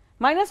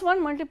 minus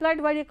 1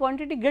 multiplied by a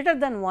quantity greater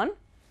than 1.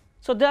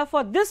 So,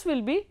 therefore, this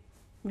will be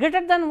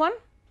greater than 1.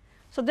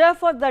 So,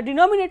 therefore, the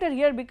denominator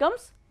here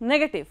becomes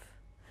negative,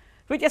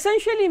 which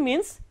essentially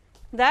means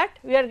that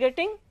we are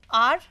getting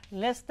r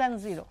less than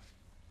 0.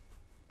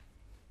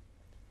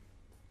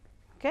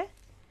 Okay.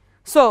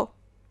 So,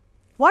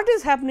 what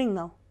is happening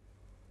now?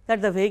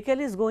 That the vehicle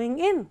is going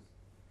in,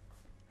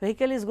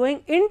 vehicle is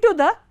going into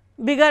the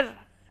bigger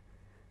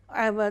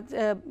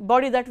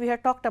body that we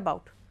had talked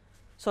about.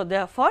 So,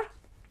 therefore,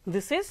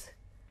 this is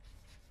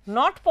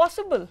not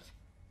possible.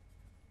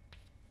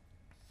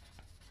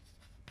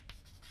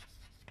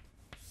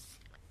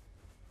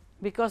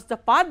 Because the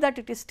path that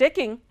it is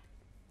taking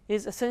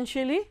is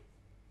essentially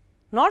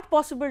not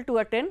possible to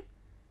attain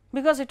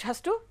because it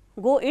has to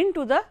go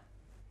into the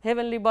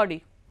heavenly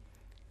body.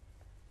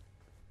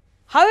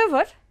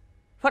 However,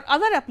 for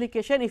other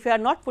application, if you are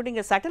not putting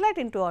a satellite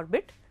into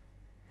orbit,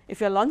 if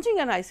you are launching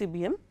an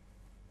ICBM,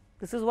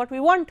 this is what we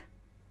want,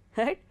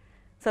 right.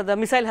 So, the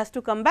missile has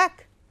to come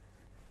back,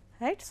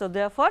 right. So,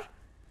 therefore,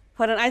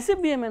 for an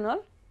ICBM and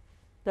all,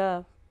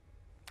 the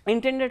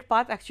intended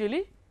path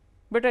actually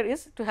better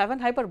is to have an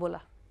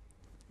hyperbola,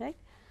 right.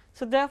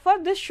 So,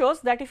 therefore, this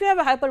shows that if you have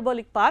a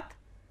hyperbolic path,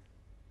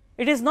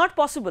 it is not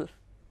possible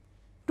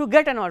to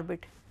get an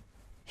orbit.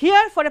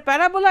 Here for a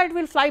parabola it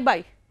will fly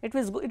by, it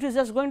is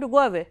just going to go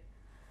away.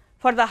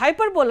 For the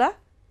hyperbola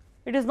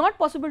it is not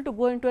possible to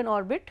go into an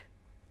orbit.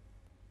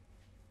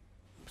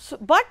 So,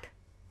 but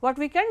what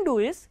we can do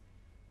is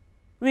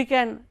we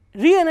can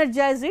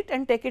re-energize it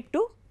and take it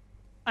to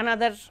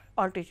another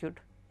altitude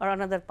or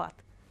another path,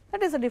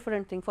 that is a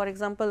different thing. For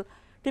example,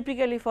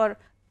 typically for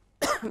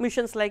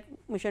missions like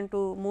mission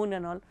to moon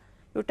and all,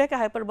 you take a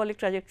hyperbolic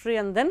trajectory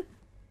and then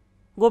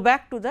go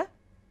back to the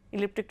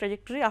elliptic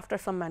trajectory after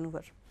some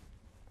maneuver.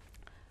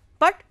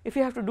 But if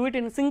you have to do it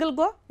in a single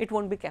go, it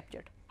will not be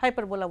captured,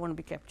 hyperbola will not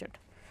be captured.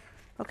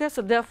 Okay.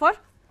 So, therefore,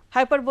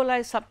 hyperbola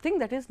is something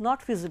that is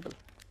not feasible.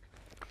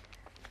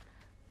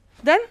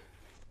 Then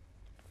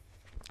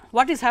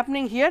what is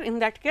happening here in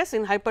that case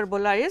in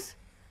hyperbola is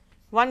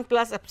 1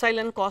 plus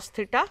epsilon cos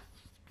theta,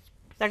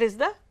 that is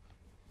the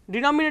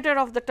denominator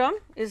of the term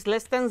is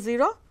less than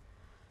 0,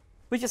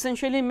 which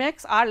essentially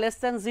makes r less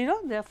than 0,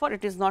 therefore,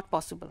 it is not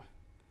possible.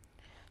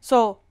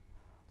 So,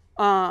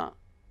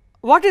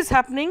 what is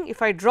happening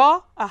if I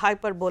draw a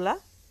hyperbola?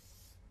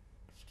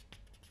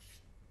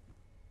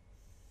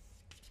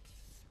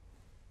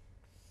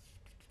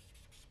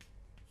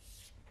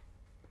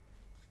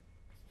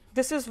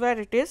 This is where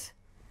it is,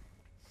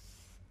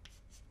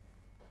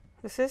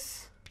 this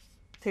is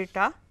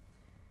theta.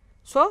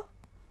 So,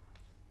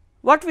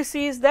 what we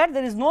see is that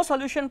there is no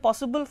solution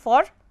possible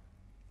for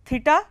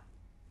theta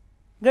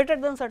greater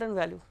than certain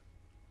value,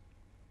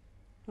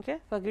 okay.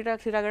 For theta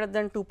greater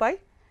than 2 pi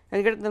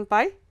and greater than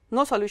pi,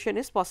 no solution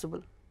is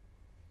possible.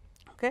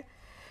 Okay.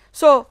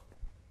 So,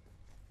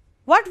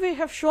 what we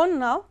have shown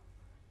now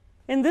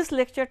in this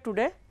lecture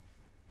today,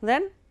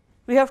 then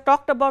we have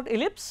talked about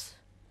ellipse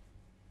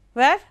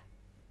where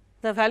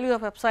the value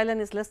of epsilon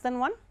is less than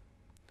 1.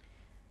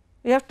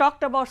 We have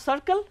talked about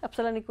circle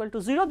epsilon equal to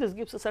 0, this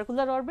gives a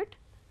circular orbit.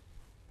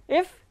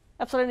 If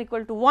epsilon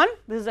equal to 1,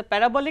 this is a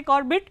parabolic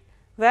orbit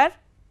where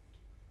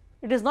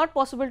it is not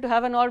possible to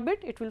have an orbit,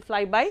 it will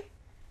fly by.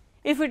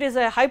 If it is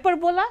a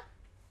hyperbola,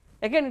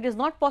 again it is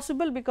not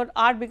possible because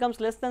r becomes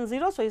less than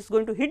 0. So, it is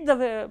going to hit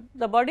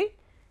the body.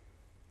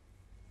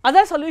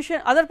 Other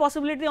solution, other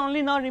possibility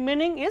only now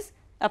remaining is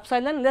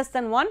epsilon less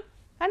than 1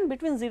 and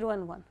between 0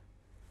 and 1,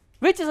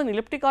 which is an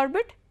elliptic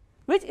orbit,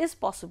 which is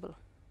possible.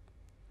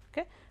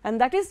 Okay. And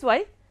that is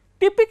why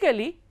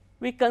typically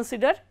we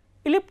consider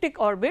elliptic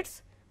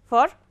orbits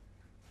for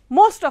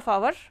most of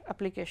our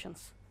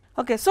applications.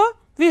 Okay. So,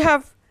 we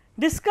have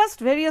discussed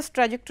various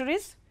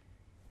trajectories,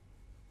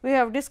 we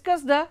have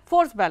discussed the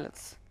force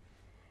balance.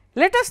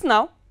 Let us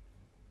now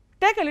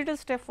take a little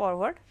step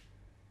forward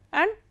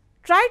and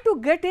try to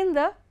get in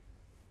the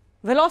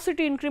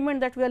velocity increment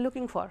that we are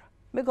looking for,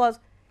 because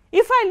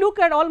if I look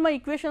at all my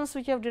equations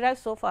which I have derived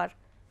so far,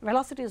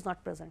 velocity is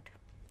not present.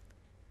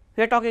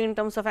 We are talking in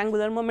terms of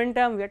angular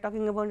momentum, we are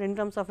talking about in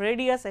terms of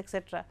radius,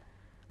 etc.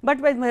 But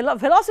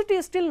velocity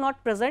is still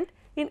not present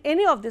in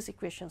any of these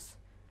equations,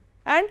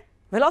 and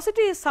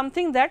velocity is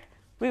something that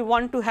we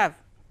want to have.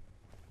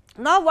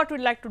 Now, what we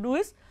would like to do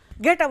is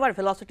get our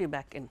velocity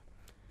back in,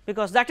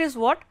 because that is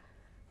what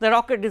the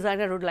rocket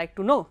designer would like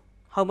to know,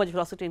 how much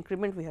velocity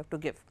increment we have to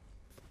give.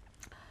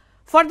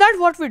 For that,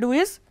 what we do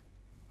is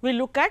we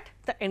look at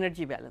the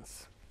energy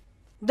balance.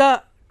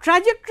 The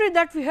trajectory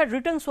that we had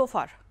written so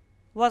far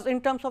was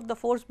in terms of the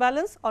force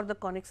balance or the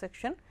conic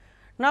section.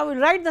 Now, we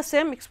will write the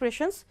same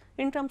expressions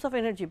in terms of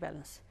energy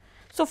balance.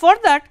 So, for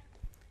that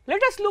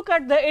let us look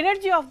at the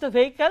energy of the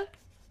vehicle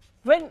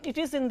when it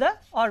is in the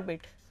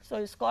orbit. So,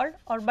 it is called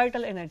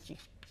orbital energy.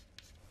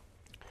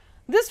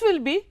 This will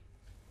be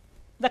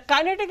the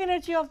kinetic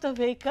energy of the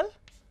vehicle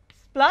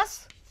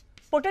plus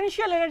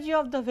potential energy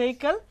of the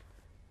vehicle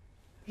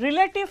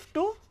relative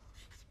to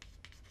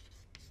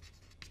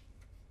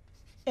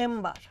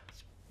m bar,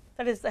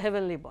 that is the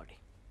heavenly body,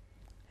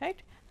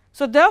 right.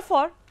 So,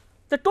 therefore,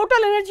 the total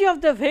energy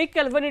of the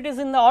vehicle when it is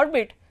in the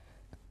orbit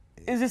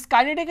is its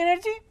kinetic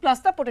energy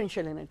plus the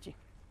potential energy.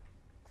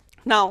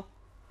 Now,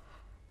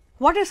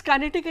 what is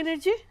kinetic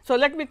energy? So,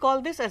 let me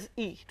call this as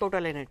E,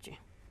 total energy.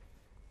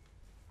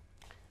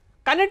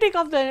 Kinetic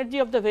of the energy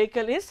of the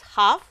vehicle is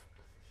half,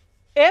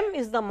 m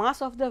is the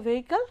mass of the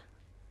vehicle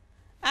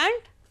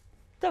and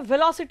the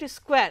velocity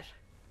square,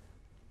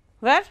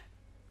 where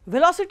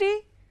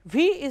velocity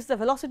v is the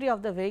velocity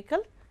of the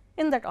vehicle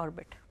in that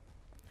orbit.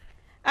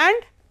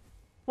 And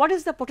what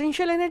is the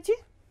potential energy?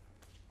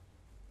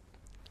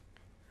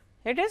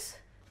 It is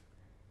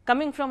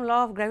coming from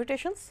law of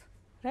gravitations,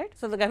 right.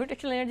 So, the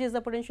gravitational energy is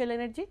the potential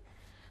energy.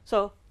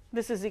 So,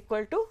 this is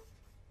equal to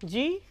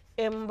g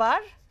m bar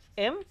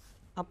m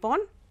upon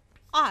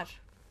r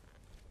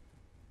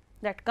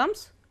that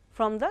comes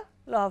from the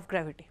law of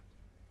gravity.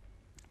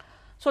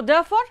 So,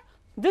 therefore,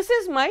 this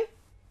is my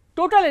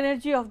total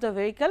energy of the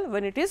vehicle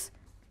when it is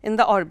in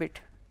the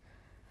orbit.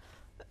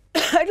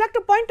 I would like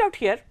to point out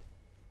here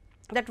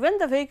that when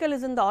the vehicle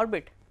is in the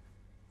orbit,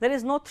 there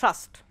is no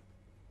thrust.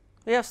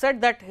 We have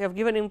said that we have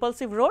given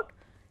impulsive road,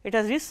 it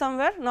has reached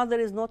somewhere, now there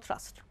is no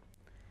thrust.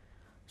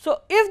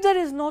 So, if there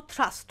is no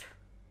thrust,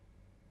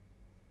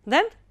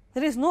 then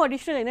there is no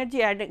additional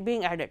energy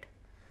being added.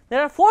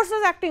 There are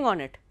forces acting on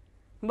it,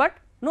 but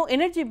no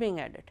energy being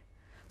added.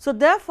 So,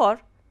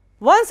 therefore,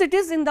 once it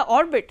is in the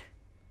orbit,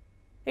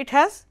 it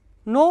has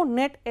no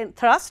net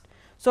thrust.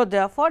 So,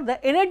 therefore,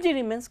 the energy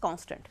remains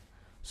constant.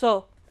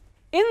 So,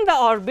 in the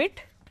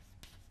orbit,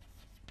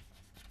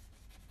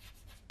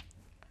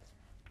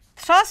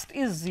 thrust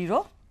is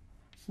 0,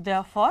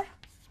 therefore,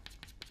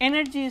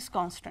 energy is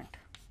constant.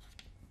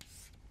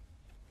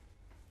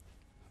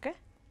 Okay.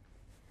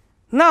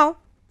 Now,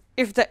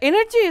 if the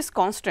energy is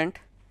constant,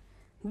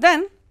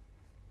 then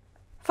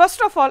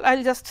first of all I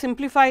will just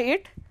simplify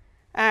it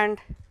and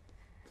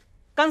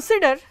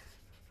consider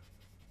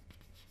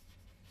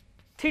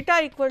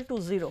theta equal to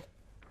 0.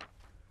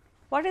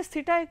 What is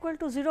theta equal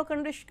to 0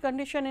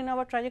 condition in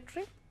our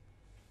trajectory?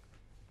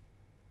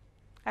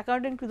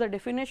 According to the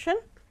definition,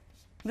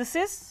 this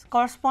is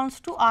corresponds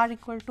to r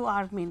equal to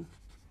r mean,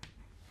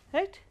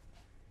 right,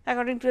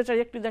 according to the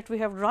trajectory that we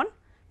have drawn,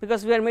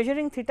 because we are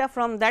measuring theta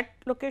from that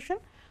location.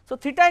 So,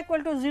 theta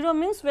equal to 0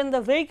 means when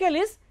the vehicle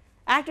is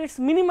at its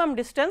minimum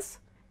distance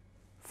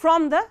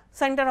from the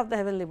center of the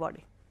heavenly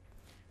body.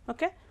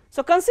 Okay.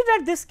 So,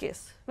 consider this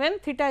case when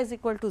theta is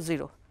equal to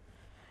 0.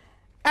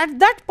 At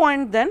that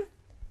point, then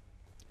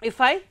if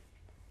I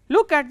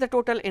look at the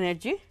total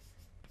energy,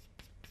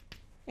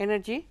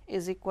 energy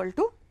is equal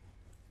to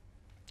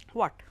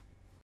what?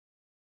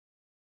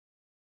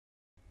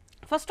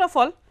 First of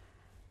all,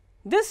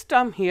 this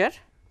term here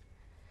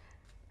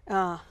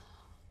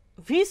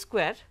v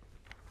square,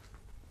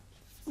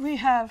 we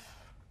have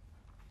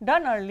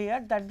done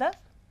earlier that the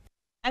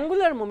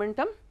angular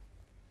momentum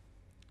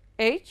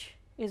h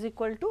is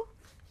equal to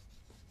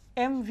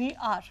m v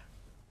r,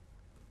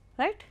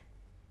 right.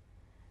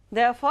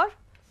 Therefore,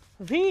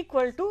 v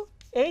equal to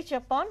h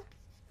upon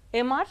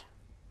m r.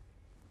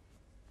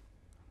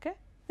 Okay.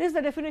 This is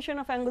the definition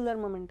of angular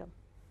momentum,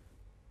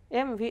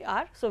 m v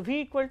r. So,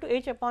 v equal to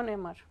h upon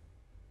m r,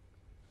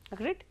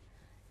 agreed.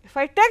 If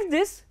I take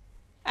this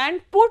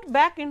and put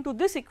back into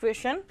this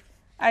equation,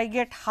 I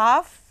get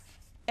half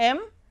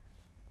m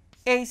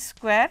h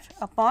square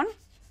upon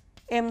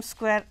m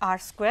square r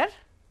square,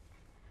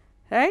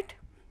 right,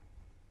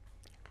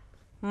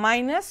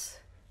 minus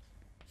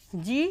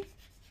g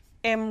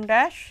m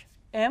dash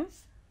m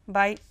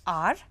by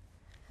r,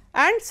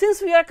 and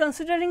since we are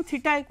considering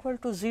theta equal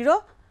to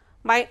 0,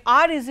 my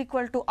r is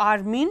equal to r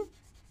mean.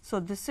 So,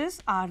 this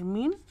is r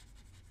mean,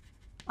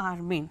 r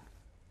mean.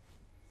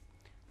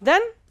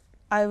 Then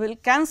I will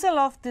cancel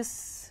off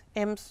this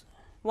m's,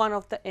 one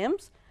of the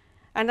m's,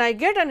 and I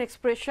get an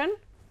expression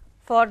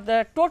for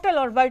the total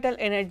orbital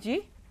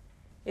energy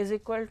is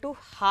equal to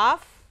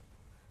half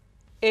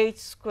h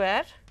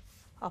square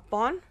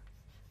upon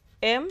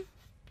m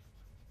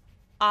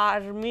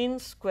r mean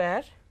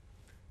square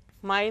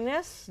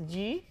minus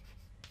g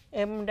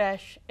m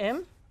dash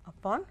m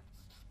upon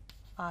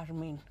r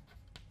mean.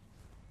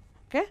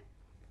 Okay.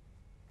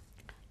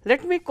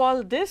 Let me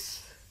call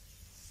this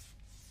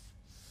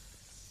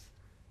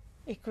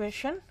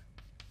equation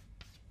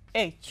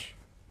h.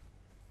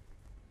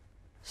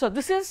 So,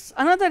 this is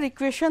another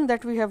equation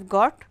that we have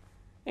got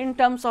in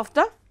terms of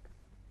the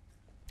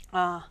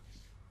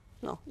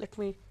no, let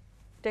me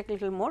take a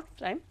little more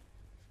time.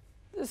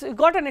 This we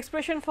got an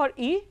expression for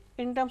E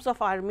in terms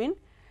of r mean.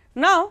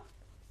 Now,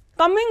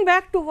 coming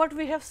back to what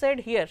we have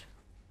said here,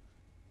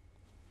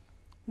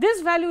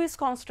 this value is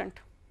constant,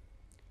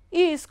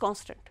 E is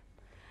constant.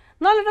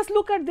 Now, let us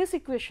look at this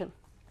equation.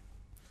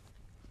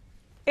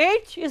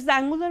 H is the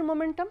angular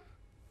momentum,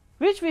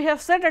 which we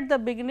have said at the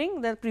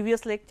beginning the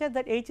previous lecture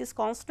that h is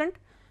constant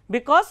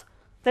because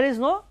there is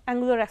no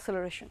angular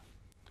acceleration.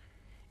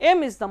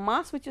 M is the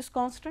mass which is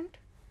constant,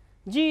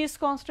 g is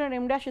constant,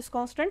 m dash is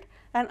constant,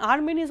 and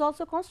r mean is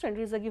also constant,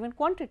 it is a given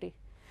quantity.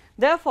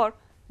 Therefore,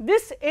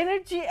 this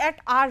energy at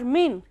r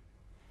mean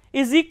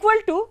is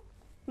equal to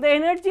the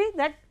energy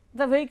that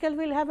the vehicle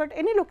will have at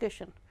any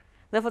location.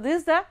 Therefore, this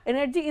is the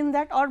energy in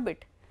that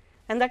orbit,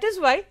 and that is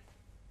why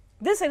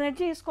this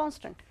energy is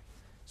constant.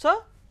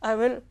 So, I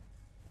will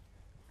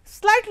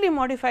slightly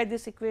modify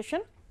this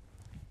equation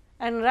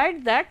and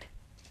write that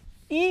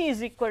E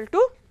is equal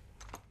to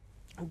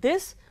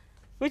this,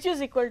 which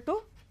is equal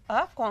to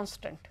a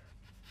constant.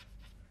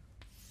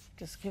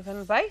 It is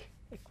given by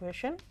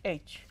equation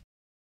H.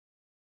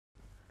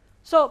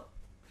 So,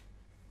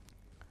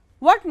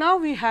 what now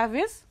we have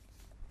is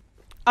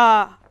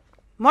a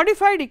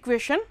modified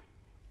equation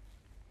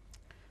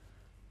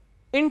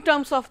in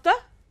terms of the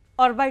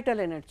orbital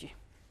energy.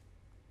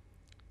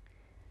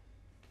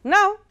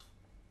 Now,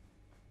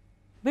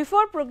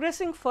 before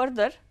progressing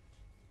further,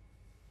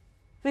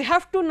 we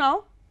have to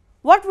now,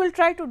 what we will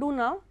try to do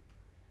now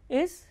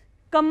is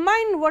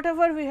combine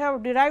whatever we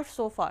have derived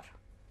so far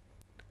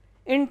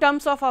in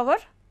terms of our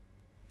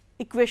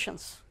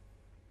equations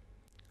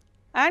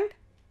and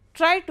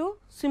try to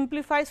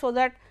simplify, so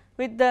that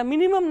with the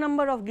minimum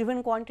number of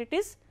given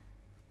quantities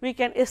we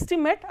can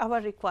estimate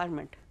our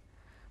requirement.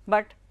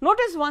 But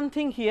notice one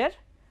thing here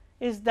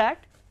is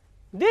that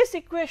this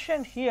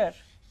equation here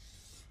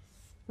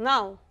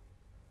now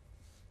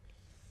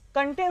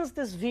contains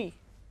this v.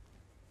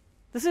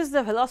 This is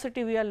the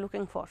velocity we are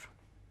looking for,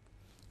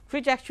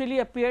 which actually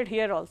appeared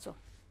here also.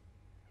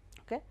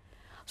 Okay.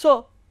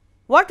 So,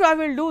 what I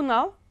will do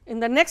now in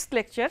the next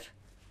lecture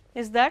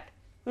is that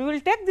we will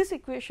take this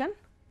equation,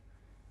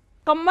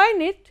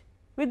 combine it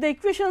with the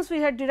equations we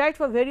had derived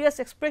for various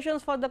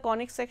expressions for the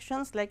conic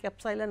sections like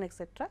epsilon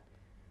etc.,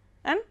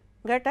 and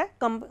get a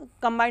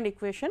combined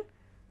equation,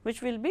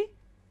 which will be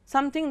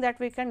something that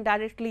we can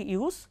directly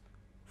use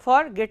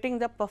for getting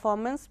the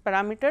performance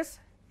parameters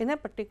in a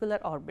particular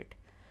orbit.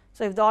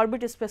 So, if the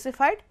orbit is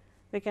specified,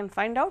 we can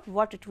find out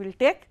what it will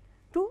take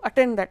to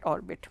attain that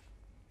orbit.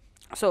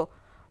 So,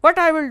 what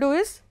I will do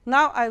is,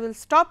 now I will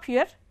stop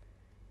here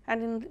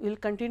and we will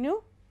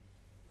continue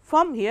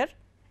from here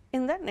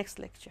in the next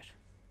lecture.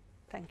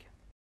 Thank you.